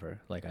Saschie I love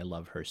her. Like, I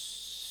love her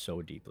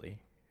so deeply.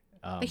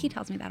 But he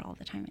tells me that all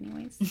the time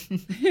anyways.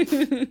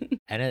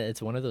 And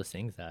it's one of those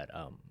things that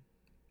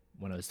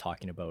when I was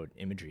talking about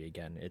imagery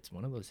again, it's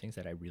one of those things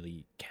that I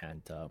really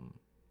can't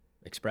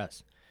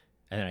express.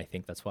 And I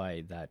think that's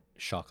why that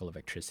shock of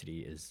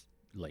electricity is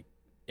like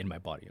in my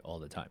body all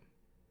the time.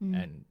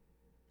 And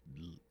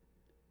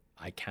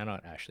I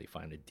cannot actually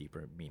find a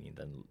deeper meaning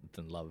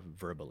than love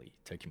verbally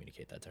to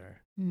communicate that to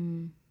her.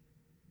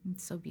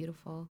 It's so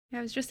beautiful. Yeah,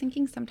 I was just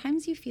thinking,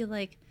 sometimes you feel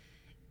like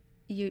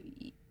you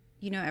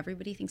know,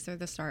 everybody thinks they're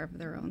the star of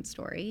their own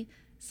story.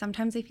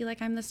 Sometimes I feel like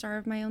I'm the star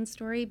of my own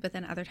story, but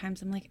then other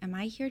times I'm like, am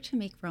I here to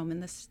make Roman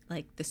this,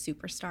 like, the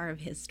superstar of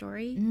his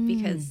story?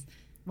 Because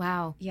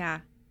wow. Yeah,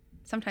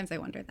 sometimes I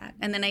wonder that.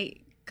 And then I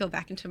go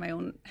back into my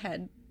own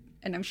head,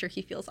 and I'm sure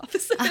he feels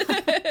opposite.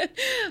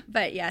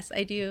 But yes,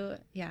 I do.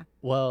 Yeah.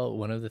 Well,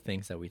 one of the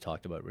things that we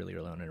talked about really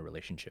early on in a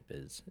relationship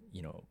is,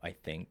 you know, I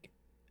think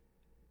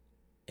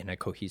in a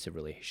cohesive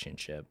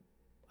relationship,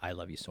 I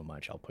love you so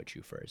much, I'll put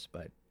you first.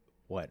 But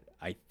what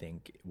I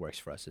think works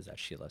for us is that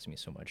she loves me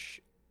so much,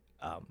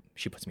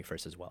 she puts me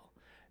first as well.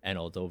 And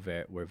although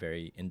we're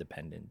very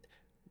independent,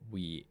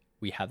 we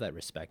have that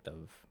respect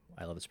of,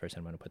 I love this person,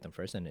 I'm going to put them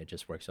first. And it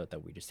just works out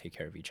that we just take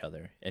care of each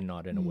other, and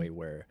not in a way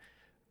where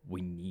we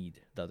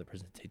need the other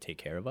person to take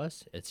care of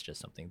us. It's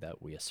just something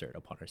that we assert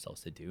upon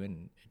ourselves to do,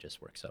 and it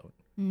just works out.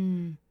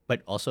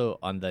 But also,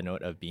 on the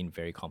note of being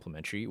very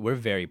complimentary, we're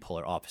very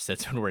polar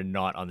opposites when we're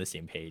not on the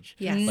same page.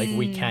 Yes. Like,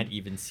 we can't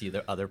even see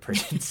the other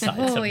person's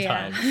side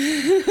sometimes.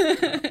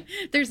 Yeah.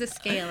 There's a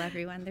scale,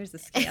 everyone. There's a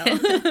scale.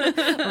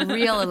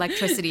 Real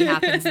electricity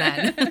happens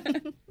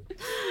then.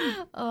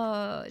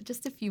 Oh,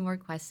 just a few more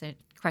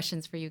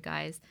questions for you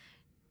guys.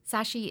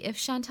 Saschie, if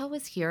Chantel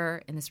was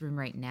here in this room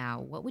right now,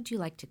 what would you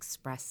like to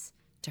express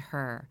to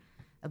her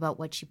about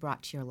what she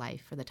brought to your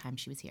life for the time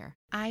she was here?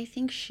 I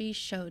think she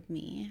showed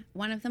me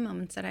one of the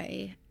moments that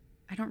I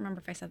don't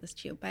remember if I said this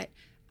to you, but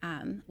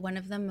one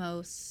of the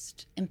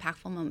most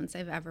impactful moments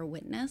I've ever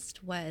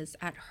witnessed was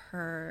at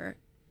her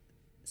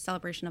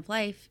celebration of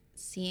life.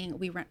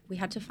 We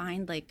had to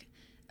find like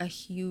a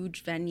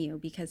huge venue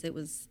because it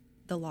was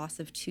the loss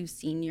of 2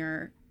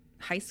 senior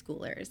high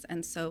schoolers,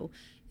 and so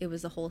it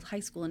was a whole high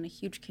school and a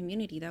huge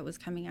community that was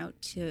coming out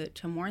to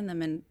mourn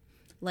them, and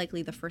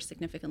likely the first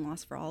significant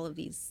loss for all of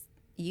these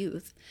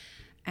youth.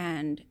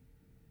 And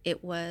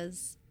it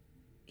was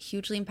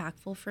hugely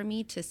impactful for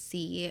me to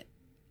see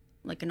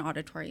like an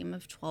auditorium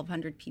of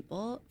 1,200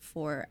 people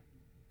for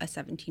a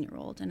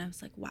 17-year-old. And I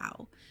was like,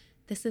 wow,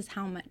 this is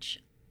how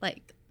much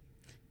like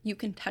you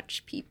can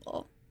touch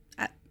people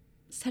at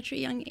such a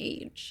young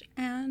age.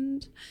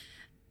 And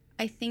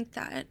I think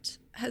that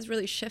has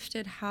really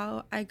shifted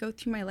how I go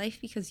through my life,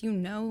 because you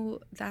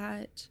know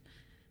that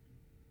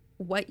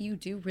what you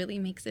do really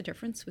makes a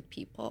difference with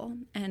people.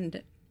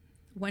 And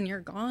when you're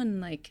gone,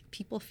 like,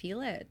 people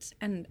feel it.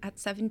 And at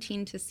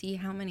 17, to see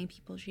how many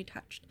people she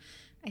touched,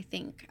 I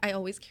think I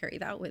always carry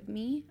that with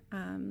me.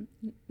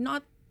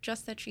 Not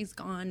just that she's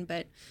gone,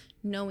 but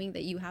knowing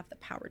that you have the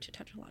power to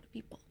touch a lot of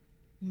people.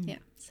 Yeah.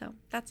 So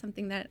that's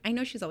something that I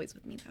know she's always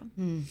with me,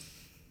 though.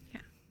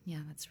 Yeah. Yeah,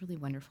 that's really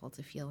wonderful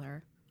to feel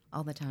her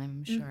all the time,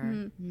 I'm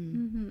sure.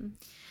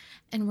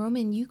 And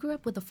Roman, you grew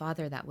up with a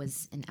father that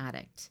was an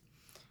addict.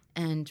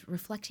 And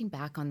reflecting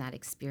back on that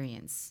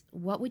experience,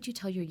 what would you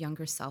tell your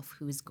younger self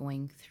who is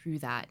going through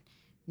that,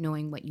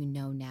 knowing what you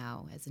know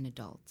now as an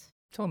adult?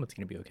 Tell him it's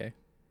going to be okay.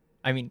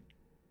 I mean,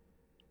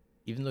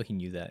 even though he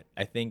knew that,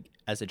 I think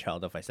as a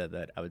child, if I said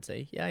that, I would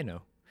say, yeah, I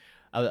know.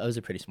 I was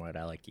a pretty smart,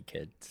 alecky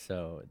kid.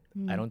 So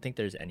I don't think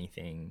there's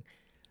anything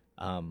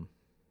I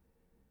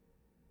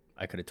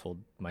could have told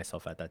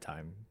myself at that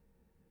time,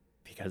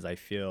 because I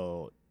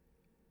feel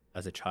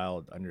as a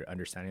child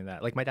understanding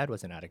that, like, my dad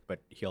was an addict,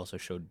 but he also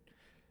showed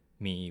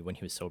me when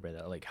he was sober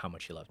that, like, how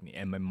much he loved me.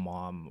 And my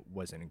mom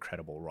was an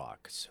incredible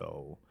rock.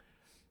 So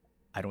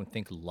I don't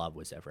think love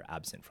was ever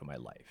absent from my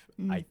life.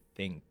 I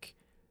think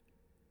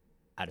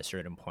at a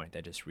certain point,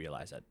 I just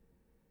realized that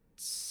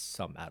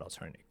some adults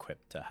aren't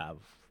equipped to have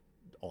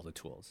all the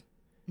tools.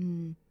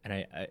 And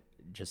I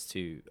just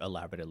to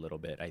elaborate a little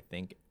bit, I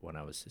think when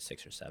I was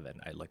 6 or 7,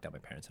 I looked at my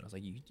parents and I was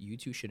like, you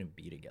two shouldn't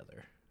be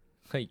together.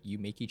 Like, you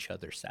make each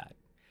other sad.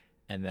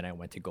 And then I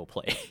went to go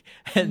play.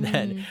 And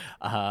then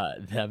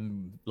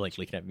them, like,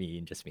 looking at me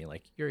and just being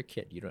like, you're a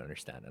kid, you don't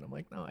understand. And I'm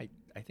like, no,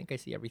 I think I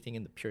see everything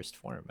in the purest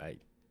form.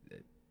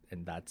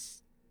 And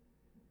that's,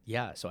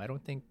 yeah. So I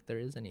don't think there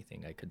is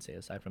anything I could say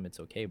aside from it's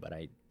okay. But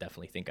I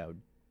definitely think I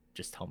would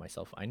just tell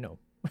myself, I know.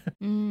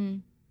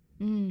 And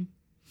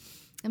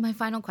my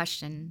final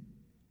question,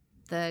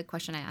 the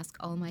question I ask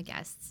all my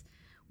guests,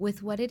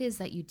 with what it is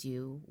that you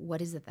do, what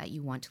is it that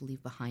you want to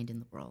leave behind in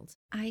the world?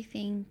 I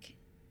think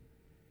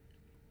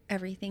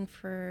everything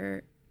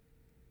for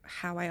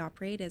how I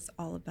operate is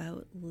all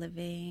about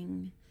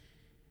living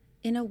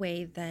in a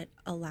way that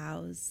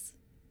allows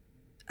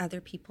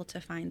other people to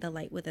find the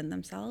light within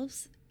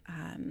themselves,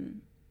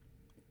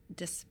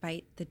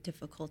 despite the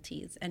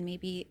difficulties, and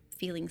maybe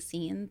feeling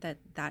seen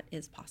that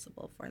is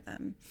possible for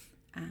them.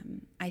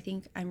 I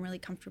think I'm really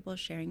comfortable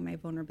sharing my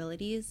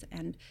vulnerabilities,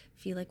 and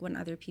feel like when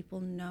other people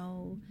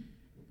know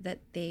that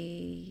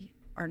they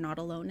are not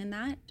alone in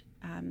that,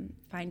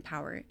 find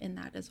power in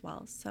that as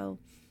well. So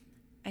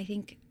I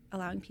think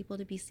allowing people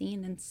to be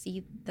seen and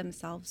see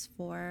themselves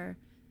for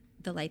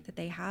the light that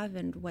they have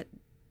and what,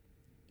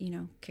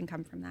 can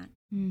come from that.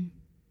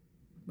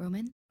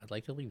 Roman? I'd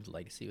like to leave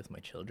legacy with my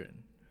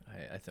children.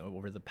 I think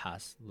over the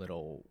past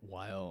little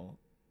while,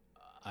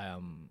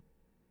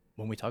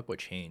 when we talk about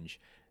change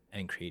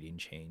and creating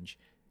change,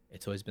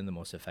 it's always been the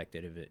most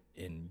effective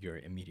in your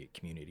immediate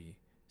community.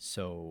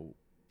 So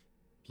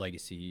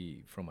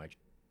legacy from my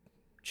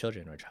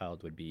children or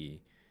child would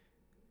be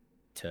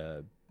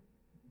to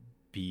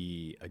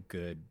be a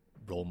good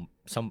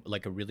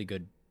a really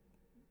good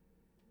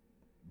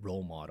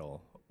role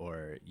model,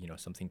 or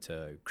something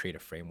to create a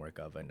framework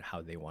of and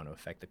how they want to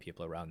affect the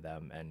people around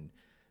them and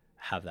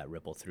have that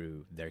ripple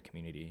through their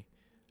community.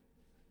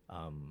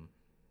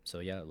 So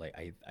yeah, like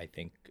I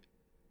think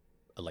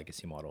a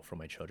legacy model for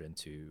my children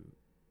to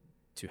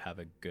have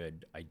a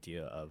good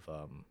idea of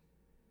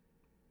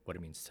what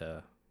it means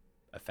to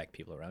affect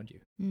people around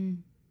you.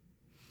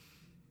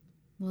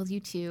 Well, you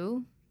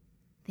too,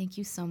 thank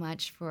you so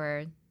much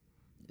for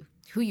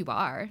who you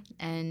are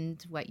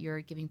and what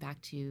you're giving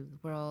back to the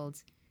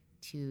world,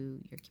 to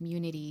your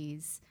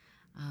communities,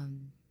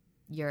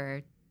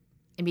 your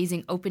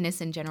amazing openness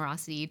and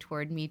generosity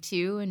toward me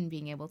too, and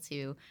being able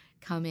to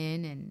come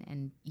in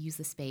and use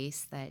the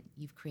space that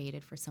you've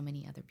created for so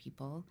many other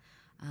people.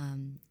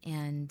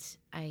 And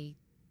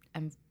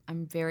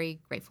I'm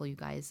very grateful you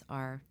guys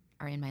are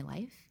in my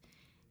life.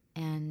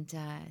 And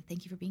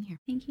thank you for being here.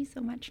 Thank you so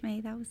much,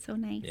 May. That was so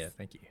nice. Yeah,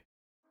 thank you.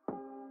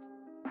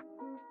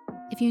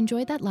 If you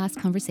enjoyed that last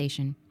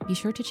conversation, be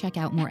sure to check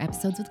out more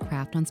episodes with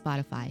Craft on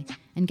Spotify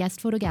and guest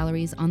photo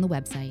galleries on the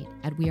website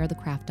at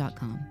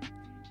wearethecraft.com.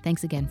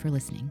 Thanks again for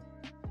listening.